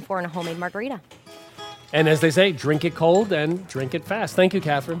you're looking for in a homemade margarita. And as they say, drink it cold and drink it fast. Thank you,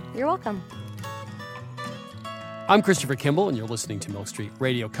 Catherine. You're welcome. I'm Christopher Kimball, and you're listening to Milk Street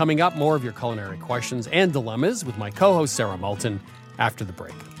Radio. Coming up, more of your culinary questions and dilemmas with my co-host, Sarah Moulton, after the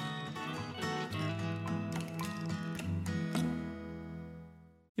break.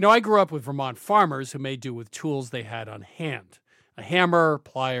 I grew up with Vermont farmers who made do with tools they had on hand. A hammer,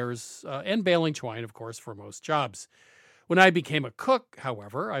 pliers, and baling twine, of course, for most jobs. When I became a cook,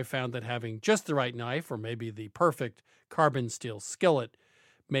 however, I found that having just the right knife or maybe the perfect carbon steel skillet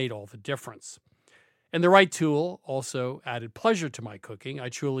made all the difference. And the right tool also added pleasure to my cooking. I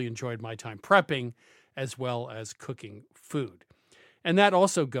truly enjoyed my time prepping as well as cooking food. And that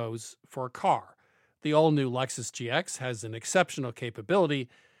also goes for a car. The all-new Lexus GX has an exceptional capability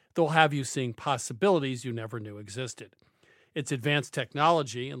that will have you seeing possibilities you never knew existed. Its advanced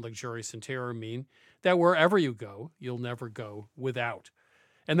technology and luxurious interior mean that wherever you go, you'll never go without.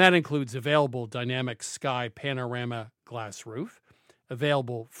 And that includes available dynamic sky panorama glass roof,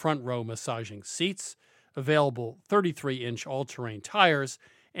 available front row massaging seats, available 33-inch all-terrain tires,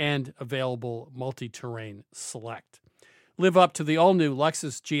 and available multi-terrain select. Live up to the all-new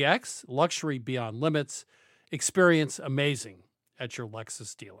Lexus GX, luxury beyond limits. Experience amazing at your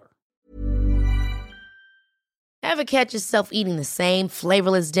Lexus dealer. Ever catch yourself eating the same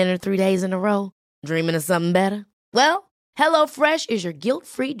flavorless dinner 3 days in a row? Dreaming of something better? Well, HelloFresh is your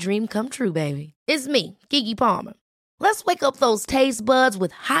guilt-free dream come true, baby. It's me, Keke Palmer. Let's wake up those taste buds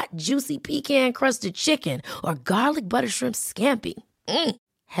with hot, juicy pecan-crusted chicken or garlic butter shrimp scampi.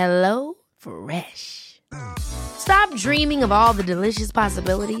 Hello Fresh. Stop dreaming of all the delicious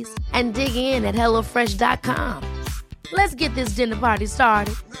possibilities and dig in at HelloFresh.com. Let's get this dinner party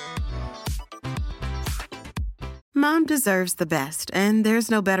started. Mom deserves the best, and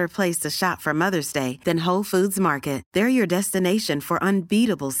there's no better place to shop for Mother's Day than Whole Foods Market. They're your destination for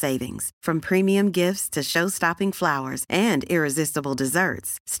unbeatable savings, from premium gifts to show-stopping flowers and irresistible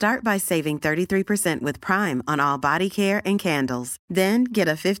desserts. Start by saving 33% with Prime on all body care and candles. Then get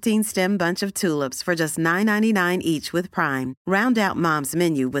a 15-stem bunch of tulips for just $9.99 each with Prime. Round out Mom's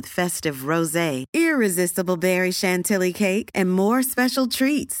menu with festive rosé, irresistible berry chantilly cake, and more special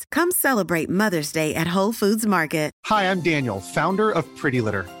treats. Come celebrate Mother's Day at Whole Foods Market. Hi, I'm Daniel, founder of Pretty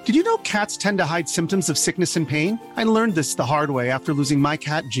Litter. Did you know cats tend to hide symptoms of sickness and pain? I learned this the hard way after losing my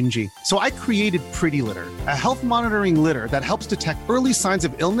cat, Gingy. So I created Pretty Litter, a health monitoring litter that helps detect early signs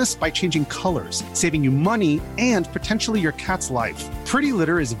of illness by changing colors, saving you money and potentially your cat's life. Pretty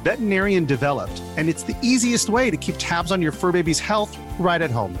Litter is veterinarian developed, and it's the easiest way to keep tabs on your fur baby's health right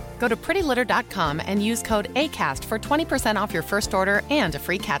at home. Go to prettylitter.com and use code ACAST for 20% off your first order and a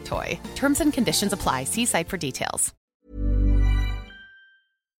free cat toy. Terms and conditions apply. See site for details.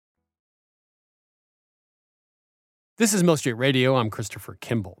 This is Milk Street Radio. I'm Christopher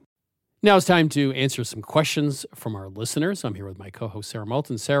Kimball. Now it's time to answer some questions from our listeners. I'm here with my co-host, Sarah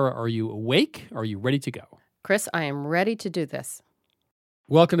Moulton. Sarah, are you awake? Are you ready to go? Chris, I am ready to do this.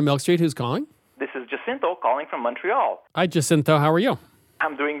 Welcome to Milk Street. Who's calling? This is Jacinto calling from Montreal. Hi, Jacinto. How are you?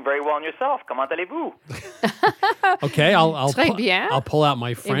 I'm doing very well on yourself. Comment allez-vous? Okay, I'll Très pull out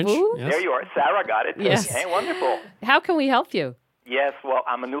my French. Yes. There you are. Sarah got it. Yes. Okay, wonderful. How can we help you? Yes, well,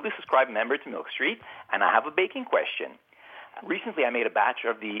 I'm a newly subscribed member to Milk Street, and I have a baking question. Recently, I made a batch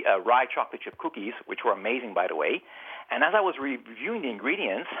of the rye chocolate chip cookies, which were amazing, by the way. And as I was reviewing the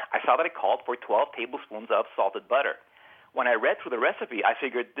ingredients, I saw that it called for 12 tablespoons of salted butter. When I read through the recipe, I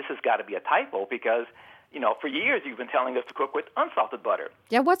figured this has got to be a typo because, for years you've been telling us to cook with unsalted butter.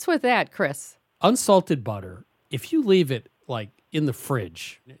 Yeah, what's with that, Chris? Unsalted butter, if you leave it in the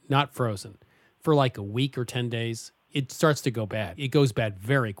fridge, not frozen, for a week or 10 days, it starts to go bad. It goes bad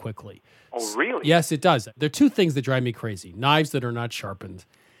very quickly. Oh, really? Yes, it does. There are two things that drive me crazy: knives that are not sharpened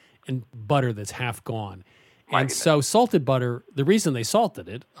and butter that's half gone. So salted butter, the reason they salted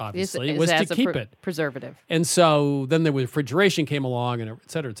it, obviously, was to keep it. Preservative. And so then the refrigeration came along, and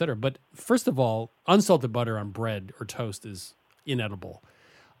et cetera, et cetera. But first of all, unsalted butter on bread or toast is inedible.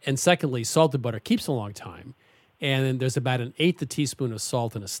 And secondly, salted butter keeps a long time. And then there's about 1/8 teaspoon of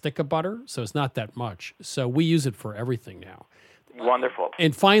salt in a stick of butter, so it's not that much. So we use it for everything now. Wonderful.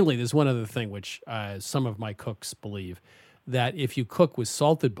 And finally, there's one other thing, which some of my cooks believe, that if you cook with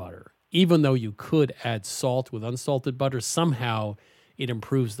salted butter, even though you could add salt with unsalted butter, somehow it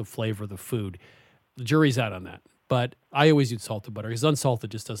improves the flavor of the food. The jury's out on that. But I always use salted butter because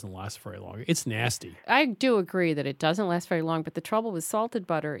unsalted just doesn't last very long. It's nasty. I do agree that it doesn't last very long, but the trouble with salted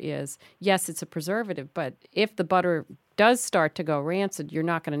butter is, yes, it's a preservative, but if the butter does start to go rancid, you're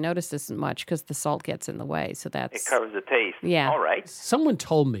not going to notice this as much because the salt gets in the way. So It covers the taste. Yeah. All right. Someone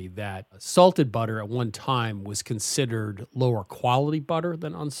told me that salted butter at one time was considered lower quality butter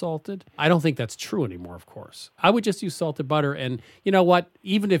than unsalted. I don't think that's true anymore, of course. I would just use salted butter. And you know what?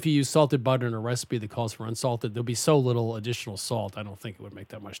 Even if you use salted butter in a recipe that calls for unsalted, there'll be so little additional salt, I don't think it would make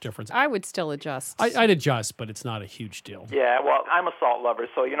that much difference. I would still adjust. I'd adjust, but it's not a huge deal. Yeah, well, I'm a salt lover,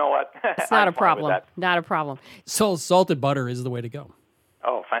 so you know what? It's not a problem. Not a problem. So salted butter is the way to go.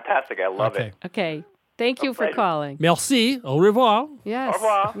 Oh, fantastic. I love it. Okay. Thank you for calling. Merci. Au revoir. Yes. Au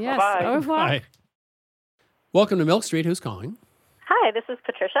revoir. Yes. Bye-bye. Au revoir. Bye. Welcome to Milk Street. Who's calling? Hi, this is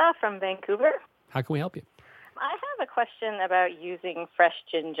Patricia from Vancouver. How can we help you? I have a question about using fresh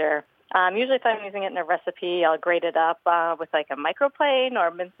ginger. Usually if I'm using it in a recipe, I'll grate it up with a microplane or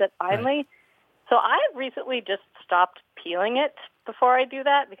mince it finely. Right. So I've recently just stopped peeling it before I do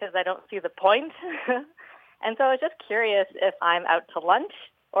that because I don't see the point. And so I was just curious if I'm out to lunch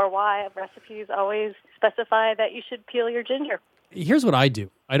or why recipes always specify that you should peel your ginger. Here's what I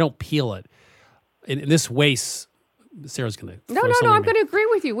do. I don't peel it. And this wastes. Sarah's going to. No, I'm going to agree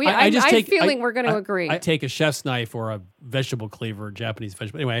with you. I'm feeling we're going to agree. I take a chef's knife or a vegetable cleaver, Japanese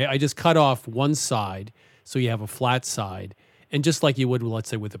vegetable. Anyway, I just cut off one side so you have a flat side. And just like you would, let's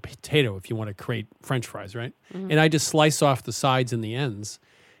say, with a potato if you want to create French fries, right? Mm-hmm. And I just slice off the sides and the ends.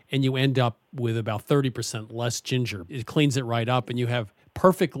 And you end up with about 30% less ginger. It cleans it right up, and you have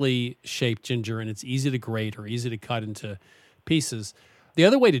perfectly shaped ginger, and it's easy to grate or easy to cut into pieces. The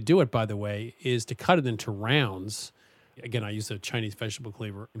other way to do it, by the way, is to cut it into rounds. Again, I use a Chinese vegetable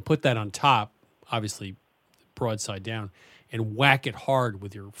cleaver, and put that on top, obviously broadside down, and whack it hard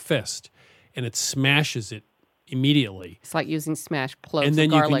with your fist, and it smashes it immediately. It's like using smashed cloves and then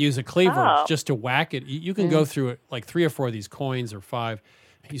of garlic. You can use a cleaver just to whack it. You can go through it like 3 or 4 of these coins or 5.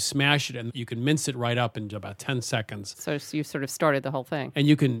 You smash it, and you can mince it right up in about 10 seconds. So you sort of started the whole thing. And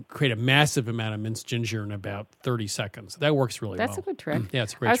you can create a massive amount of minced ginger in about 30 seconds. That works really well. That's a good trick. Yeah,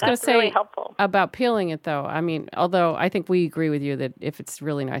 it's a great I was trick. going to say really helpful. about peeling it, though. I mean, although I think we agree with you that if it's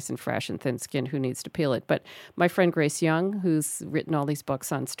really nice and fresh and thin-skinned, who needs to peel it? But my friend Grace Young, who's written all these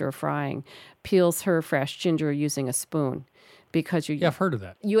books on stir-frying, peels her fresh ginger using a spoon because Yeah, I've heard of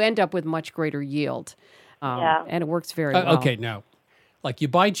that. you end up with much greater yield. And it works very well. Okay, now, like you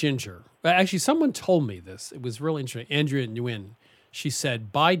buy ginger. Actually, someone told me this. It was really interesting. Andrea Nguyen, she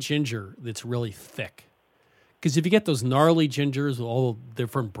said, buy ginger that's really thick. Because if you get those gnarly gingers with all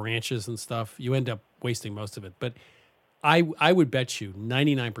different branches and stuff, you end up wasting most of it. But I would bet you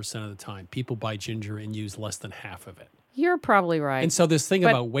 99% of the time, people buy ginger and use less than half of it. You're probably right. And so this thing But-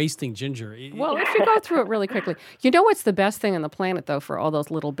 about wasting ginger. Well, if you go through it really quickly. You know what's the best thing on the planet, though, for all those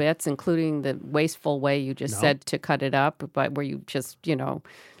little bits, including the wasteful way you just said to cut it up, but where you just, Were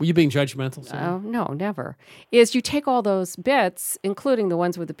you being judgmental? Sam? no, never, is you take all those bits, including the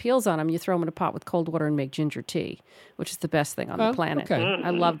ones with the peels on them, you throw them in a pot with cold water and make ginger tea, which is the best thing on the planet. okay. I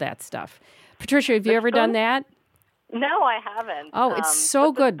love that stuff. Patricia, have you ever done that? No, I haven't. Oh, it's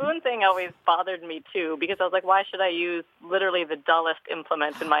so but good. The spoon thing always bothered me too, because I was like, why should I use literally the dullest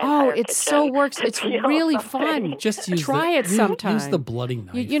implement in my entire it so kitchen works. to It's peel really something? fun. Just use Try it sometime. Use the bloody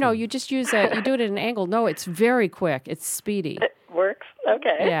knife. You just use you do it at an angle. No, it's very quick. It's speedy. It works.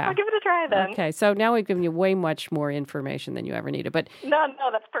 Okay. Yeah. I'll give it a try then. Okay, so now we've given you way much more information than you ever needed. But No,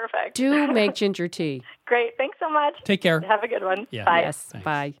 that's perfect. do make ginger tea. Great. Thanks so much. Take care. Have a good one. Yeah. Bye. Yes,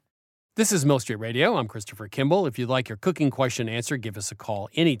 bye. This is Milk Street Radio. I'm Christopher Kimball. If you'd like your cooking question answered, give us a call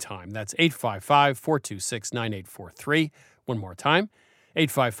anytime. That's 855-426-9843. One more time,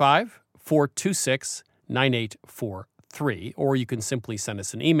 855-426-9843. Or you can simply send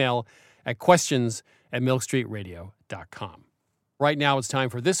us an email at questions@milkstreetradio.com. Right now it's time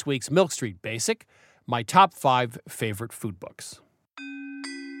for this week's Milk Street Basic, my top 5 favorite food books.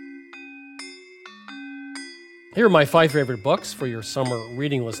 Here are my 5 favorite books for your summer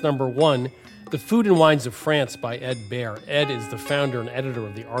reading list. Number 1, The Food and Wines of France by Ed Baer. Ed is the founder and editor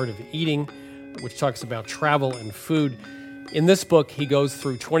of The Art of Eating, which talks about travel and food. In this book, he goes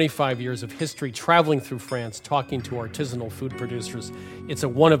through 25 years of history traveling through France, talking to artisanal food producers. It's a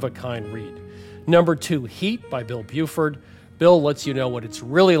one-of-a-kind read. Number 2, Heat by Bill Buford. Bill lets you know what it's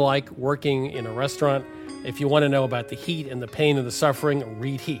really like working in a restaurant. If you want to know about the heat and the pain and the suffering,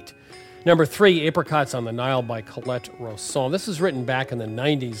 read Heat. Number 3, Apricots on the Nile by Colette Rosson. This is written back in the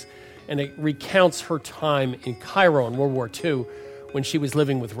 90s, and it recounts her time in Cairo in World War II when she was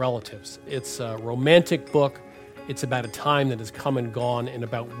living with relatives. It's a romantic book. It's about a time that has come and gone and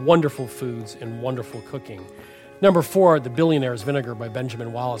about wonderful foods and wonderful cooking. Number 4, The Billionaire's Vinegar by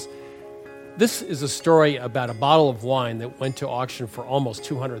Benjamin Wallace. This is a story about a bottle of wine that went to auction for almost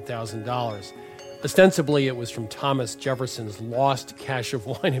 $200,000. Ostensibly, it was from Thomas Jefferson's lost cache of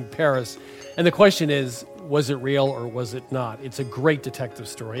wine in Paris. And the question is, was it real or was it not? It's a great detective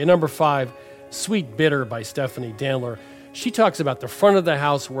story. And number 5, Sweet Bitter by Stephanie Dandler. She talks about the front of the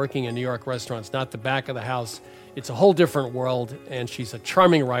house working in New York restaurants, not the back of the house. It's a whole different world, and she's a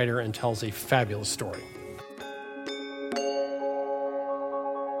charming writer and tells a fabulous story.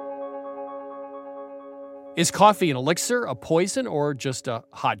 Is coffee an elixir, a poison, or just a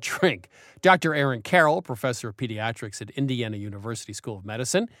hot drink? Dr. Aaron Carroll, professor of pediatrics at Indiana University School of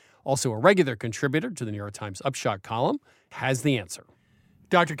Medicine, also a regular contributor to the New York Times Upshot column, has the answer.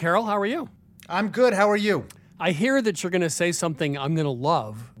 Dr. Carroll, how are you? I'm good. How are you? I hear that you're going to say something I'm going to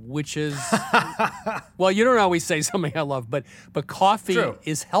love, which is, well, you don't always say something I love, but coffee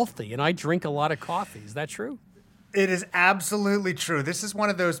is healthy, and I drink a lot of coffee. Is that true? It is absolutely true. This is one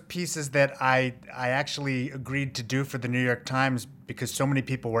of those pieces that I actually agreed to do for the New York Times because so many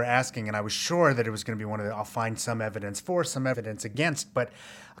people were asking, and I was sure that it was going to be one of the, I'll find some evidence for, some evidence against. But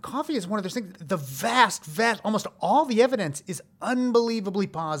coffee is one of those things, the vast, almost all the evidence is unbelievably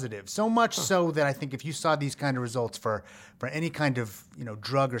positive. So much so that I think if you saw these kind of results for any kind of,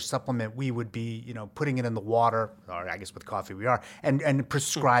 drug or supplement, we would be, putting it in the water, or I guess with coffee we are, and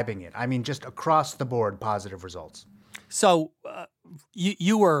prescribing it. I mean, just across the board, positive results. So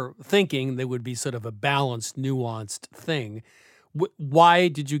you were thinking there would be sort of a balanced, nuanced thing. Why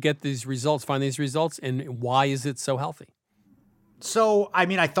did you get these results, find these results, and why is it so healthy? So, I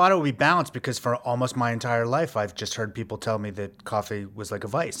mean, I thought it would be balanced because for almost my entire life, I've just heard people tell me that coffee was like a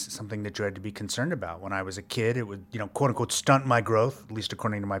vice, something that you had to be concerned about. When I was a kid, it would, quote unquote, stunt my growth, at least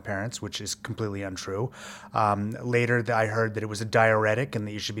according to my parents, which is completely untrue. Later, I heard that it was a diuretic and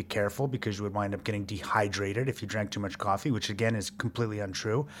that you should be careful because you would wind up getting dehydrated if you drank too much coffee, which again is completely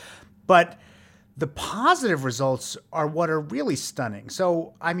untrue. But The positive results are what are really stunning.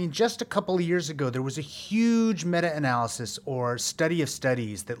 So, I mean, just a couple of years ago, there was a huge meta-analysis or study of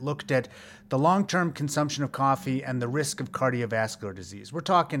studies that looked at the long-term consumption of coffee and the risk of cardiovascular disease. We're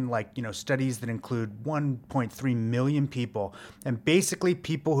talking studies that include 1.3 million people. And basically,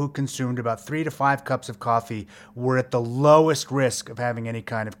 people who consumed about 3 to 5 cups of coffee were at the lowest risk of having any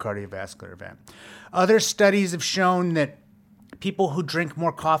kind of cardiovascular event. Other studies have shown that people who drink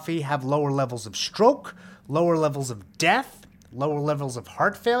more coffee have lower levels of stroke, lower levels of death, lower levels of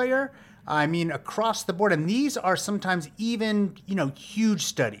heart failure. I mean, across the board. And these are sometimes even, huge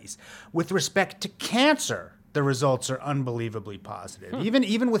studies. With respect to cancer, the results are unbelievably positive.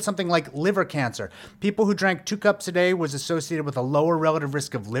 Even with something like liver cancer, people who drank 2 cups a day was associated with a lower relative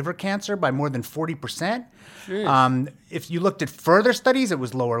risk of liver cancer by more than 40%. If you looked at further studies, it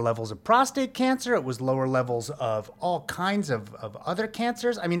was lower levels of prostate cancer. It was lower levels of all kinds of other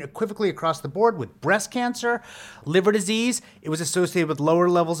cancers. I mean, equivocally across the board with breast cancer, liver disease, it was associated with lower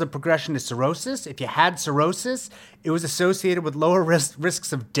levels of progression to cirrhosis. If you had cirrhosis, it was associated with lower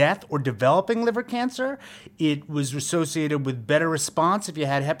risks of death or developing liver cancer. It was associated with better response if you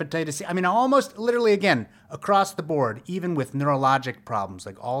had hepatitis C. I mean, almost literally, again, across the board, even with neurologic problems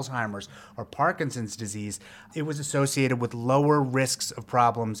like Alzheimer's or Parkinson's disease, it was associated with lower risks of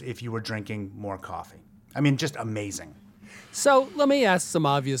problems if you were drinking more coffee. I mean, just amazing. So let me ask some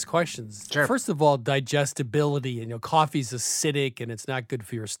obvious questions. Sure. First of all, digestibility. Coffee's acidic and it's not good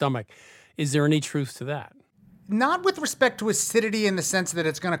for your stomach. Is there any truth to that? Not with respect to acidity in the sense that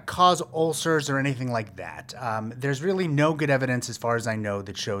it's going to cause ulcers or anything like that. There's really no good evidence, as far as I know,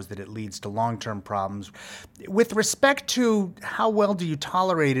 that shows that it leads to long-term problems. With respect to how well do you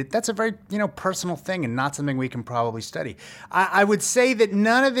tolerate it, that's a very, personal thing and not something we can probably study. I would say that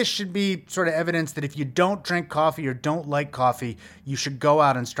none of this should be sort of evidence that if you don't drink coffee or don't like coffee, you should go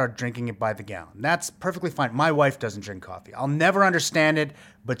out and start drinking it by the gallon. That's perfectly fine. My wife doesn't drink coffee. I'll never understand it,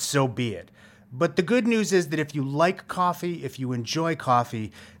 but so be it. But the good news is that if you like coffee, if you enjoy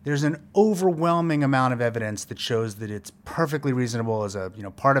coffee, there's an overwhelming amount of evidence that shows that it's perfectly reasonable as a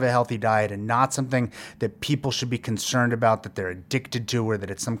part of a healthy diet and not something that people should be concerned about, that they're addicted to, or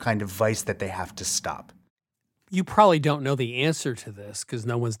that it's some kind of vice that they have to stop. You probably don't know the answer to this because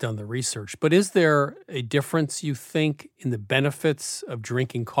no one's done the research, but is there a difference, you think, in the benefits of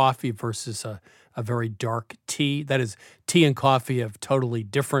drinking coffee versus a very dark tea? That is, tea and coffee have totally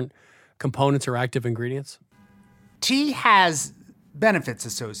different components or active ingredients? Tea has benefits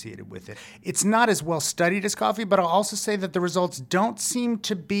associated with it. It's not as well studied as coffee, but I'll also say that the results don't seem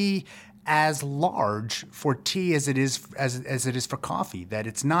to be as large for tea as it is for coffee. That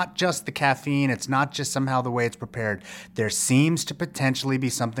it's not just the caffeine, it's not just somehow the way it's prepared. There seems to potentially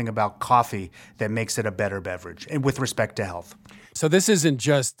be something about coffee that makes it a better beverage, and with respect to health. So this isn't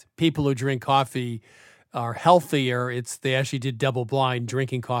just people who drink coffee are healthier, they actually did double blind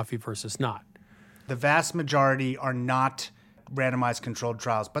drinking coffee versus not. The vast majority are not randomized controlled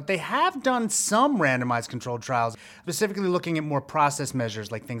trials, but they have done some randomized controlled trials, specifically looking at more process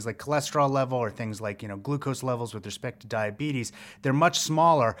measures like things like cholesterol level or things like, glucose levels with respect to diabetes. They're much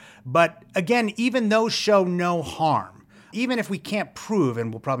smaller, but again, even those show no harm. Even if we can't prove,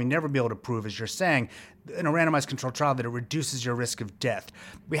 and we'll probably never be able to prove, as you're saying, in a randomized controlled trial that it reduces your risk of death.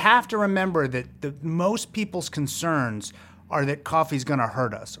 We have to remember that most people's concerns are that coffee is going to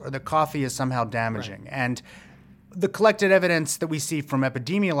hurt us or that coffee is somehow damaging. Right. And the collected evidence that we see from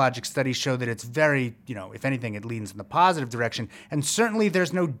epidemiologic studies show that it's very, if anything, it leans in the positive direction. And certainly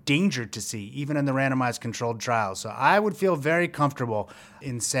there's no danger to see, even in the randomized controlled trials. So I would feel very comfortable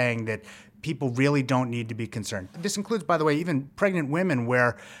in saying that people really don't need to be concerned. This includes, by the way, even pregnant women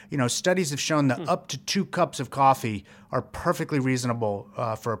where, studies have shown that up to 2 cups of coffee are perfectly reasonable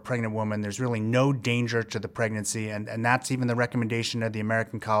for a pregnant woman. There's really no danger to the pregnancy, and that's even the recommendation of the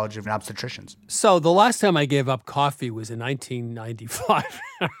American College of Obstetricians. So the last time I gave up coffee was in 1995.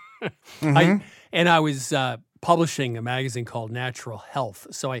 I was publishing a magazine called Natural Health.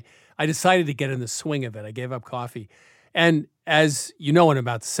 So I decided to get in the swing of it. I gave up coffee. And as you know what I'm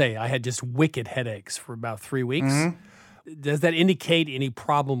about to say, I had just wicked headaches for about 3 weeks. Does that indicate any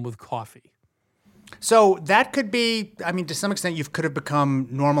problem with coffee? So that could be, to some extent, you could have become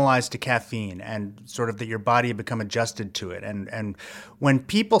normalized to caffeine and sort of that your body had become adjusted to it. And when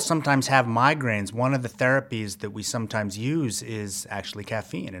people sometimes have migraines, one of the therapies that we sometimes use is actually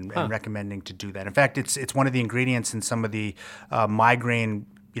caffeine and recommending to do that. In fact, it's one of the ingredients in some of the migraine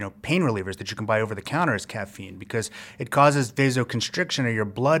pain relievers that you can buy over the counter as caffeine, because it causes vasoconstriction, or your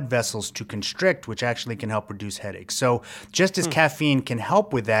blood vessels to constrict, which actually can help reduce headaches. So just as caffeine can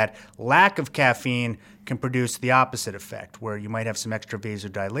help with that, lack of caffeine can produce the opposite effect, where you might have some extra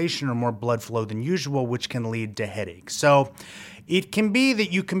vasodilation or more blood flow than usual, which can lead to headaches. So it can be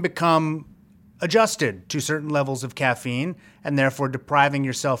that you can become adjusted to certain levels of caffeine, and therefore depriving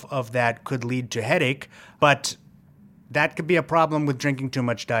yourself of that could lead to headache. But that could be a problem with drinking too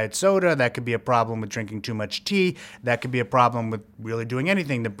much diet soda. That could be a problem with drinking too much tea. That could be a problem with really doing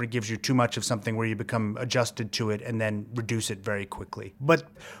anything that gives you too much of something, where you become adjusted to it and then reduce it very quickly. But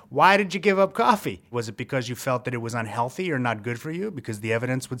why did you give up coffee? Was it because you felt that it was unhealthy or not good for you? Because the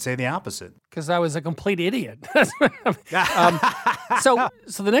evidence would say the opposite. Because I was a complete idiot. So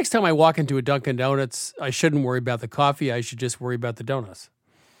the next time I walk into a Dunkin' Donuts, I shouldn't worry about the coffee. I should just worry about the donuts.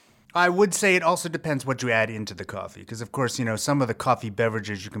 I would say it also depends what you add into the coffee, because of course, some of the coffee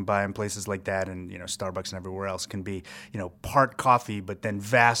beverages you can buy in places like that, and Starbucks and everywhere else, can be part coffee, but then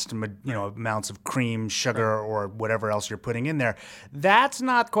vast amounts of cream, sugar, or whatever else you're putting in there. That's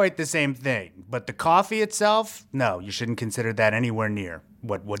not quite the same thing. But the coffee itself, no, you shouldn't consider that anywhere near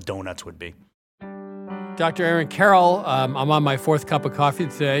what donuts would be. Dr. Aaron Carroll, I'm on my 4th cup of coffee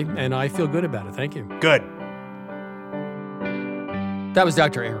today, and I feel good about it. Thank you. Good. That was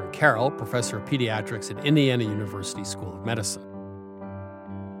Dr. Aaron Carroll, professor of pediatrics at Indiana University School of Medicine.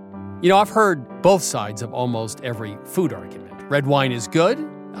 I've heard both sides of almost every food argument. Red wine is good,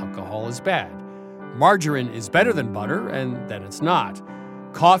 alcohol is bad. Margarine is better than butter, and then it's not.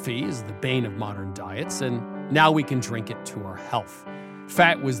 Coffee is the bane of modern diets, and now we can drink it to our health.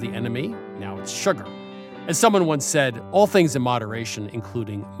 Fat was the enemy, now it's sugar. As someone once said, all things in moderation,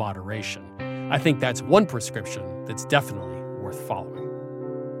 including moderation. I think that's one prescription that's definitely worth following.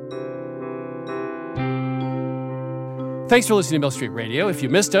 Thanks for listening to Milk Street Radio. If you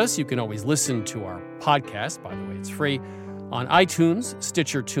missed us, you can always listen to our podcast. By the way, it's free on iTunes,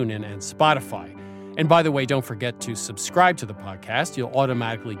 Stitcher, TuneIn, and Spotify. And by the way, don't forget to subscribe to the podcast. You'll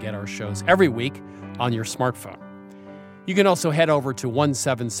automatically get our shows every week on your smartphone. You can also head over to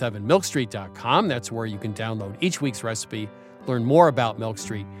 177milkstreet.com. That's where you can download each week's recipe, learn more about Milk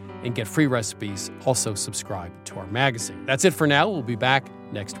Street, and get free recipes. Also subscribe to our magazine. That's it for now. We'll be back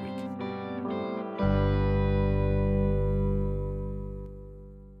next week.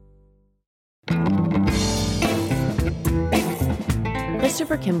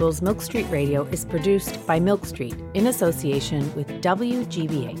 Christopher Kimball's Milk Street Radio is produced by Milk Street in association with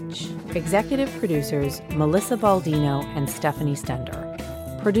WGBH. Executive producers Melissa Baldino and Stephanie Stender.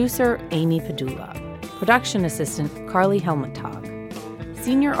 Producer Amy Padula. Production assistant Carly Helmutag.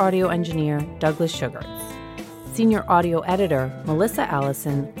 Senior audio engineer Douglas Sugarts. Senior audio editor Melissa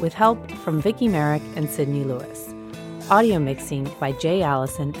Allison with help from Vicki Merrick and Sydney Lewis. Audio mixing by Jay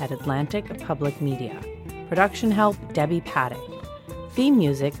Allison at Atlantic Public Media. Production help Debbie Paddock. Theme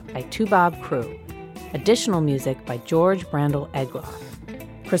music by Toubab Crew. Additional music by George Brandel Egloff.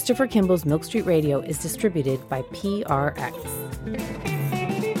 Christopher Kimball's Milk Street Radio is distributed by PRX.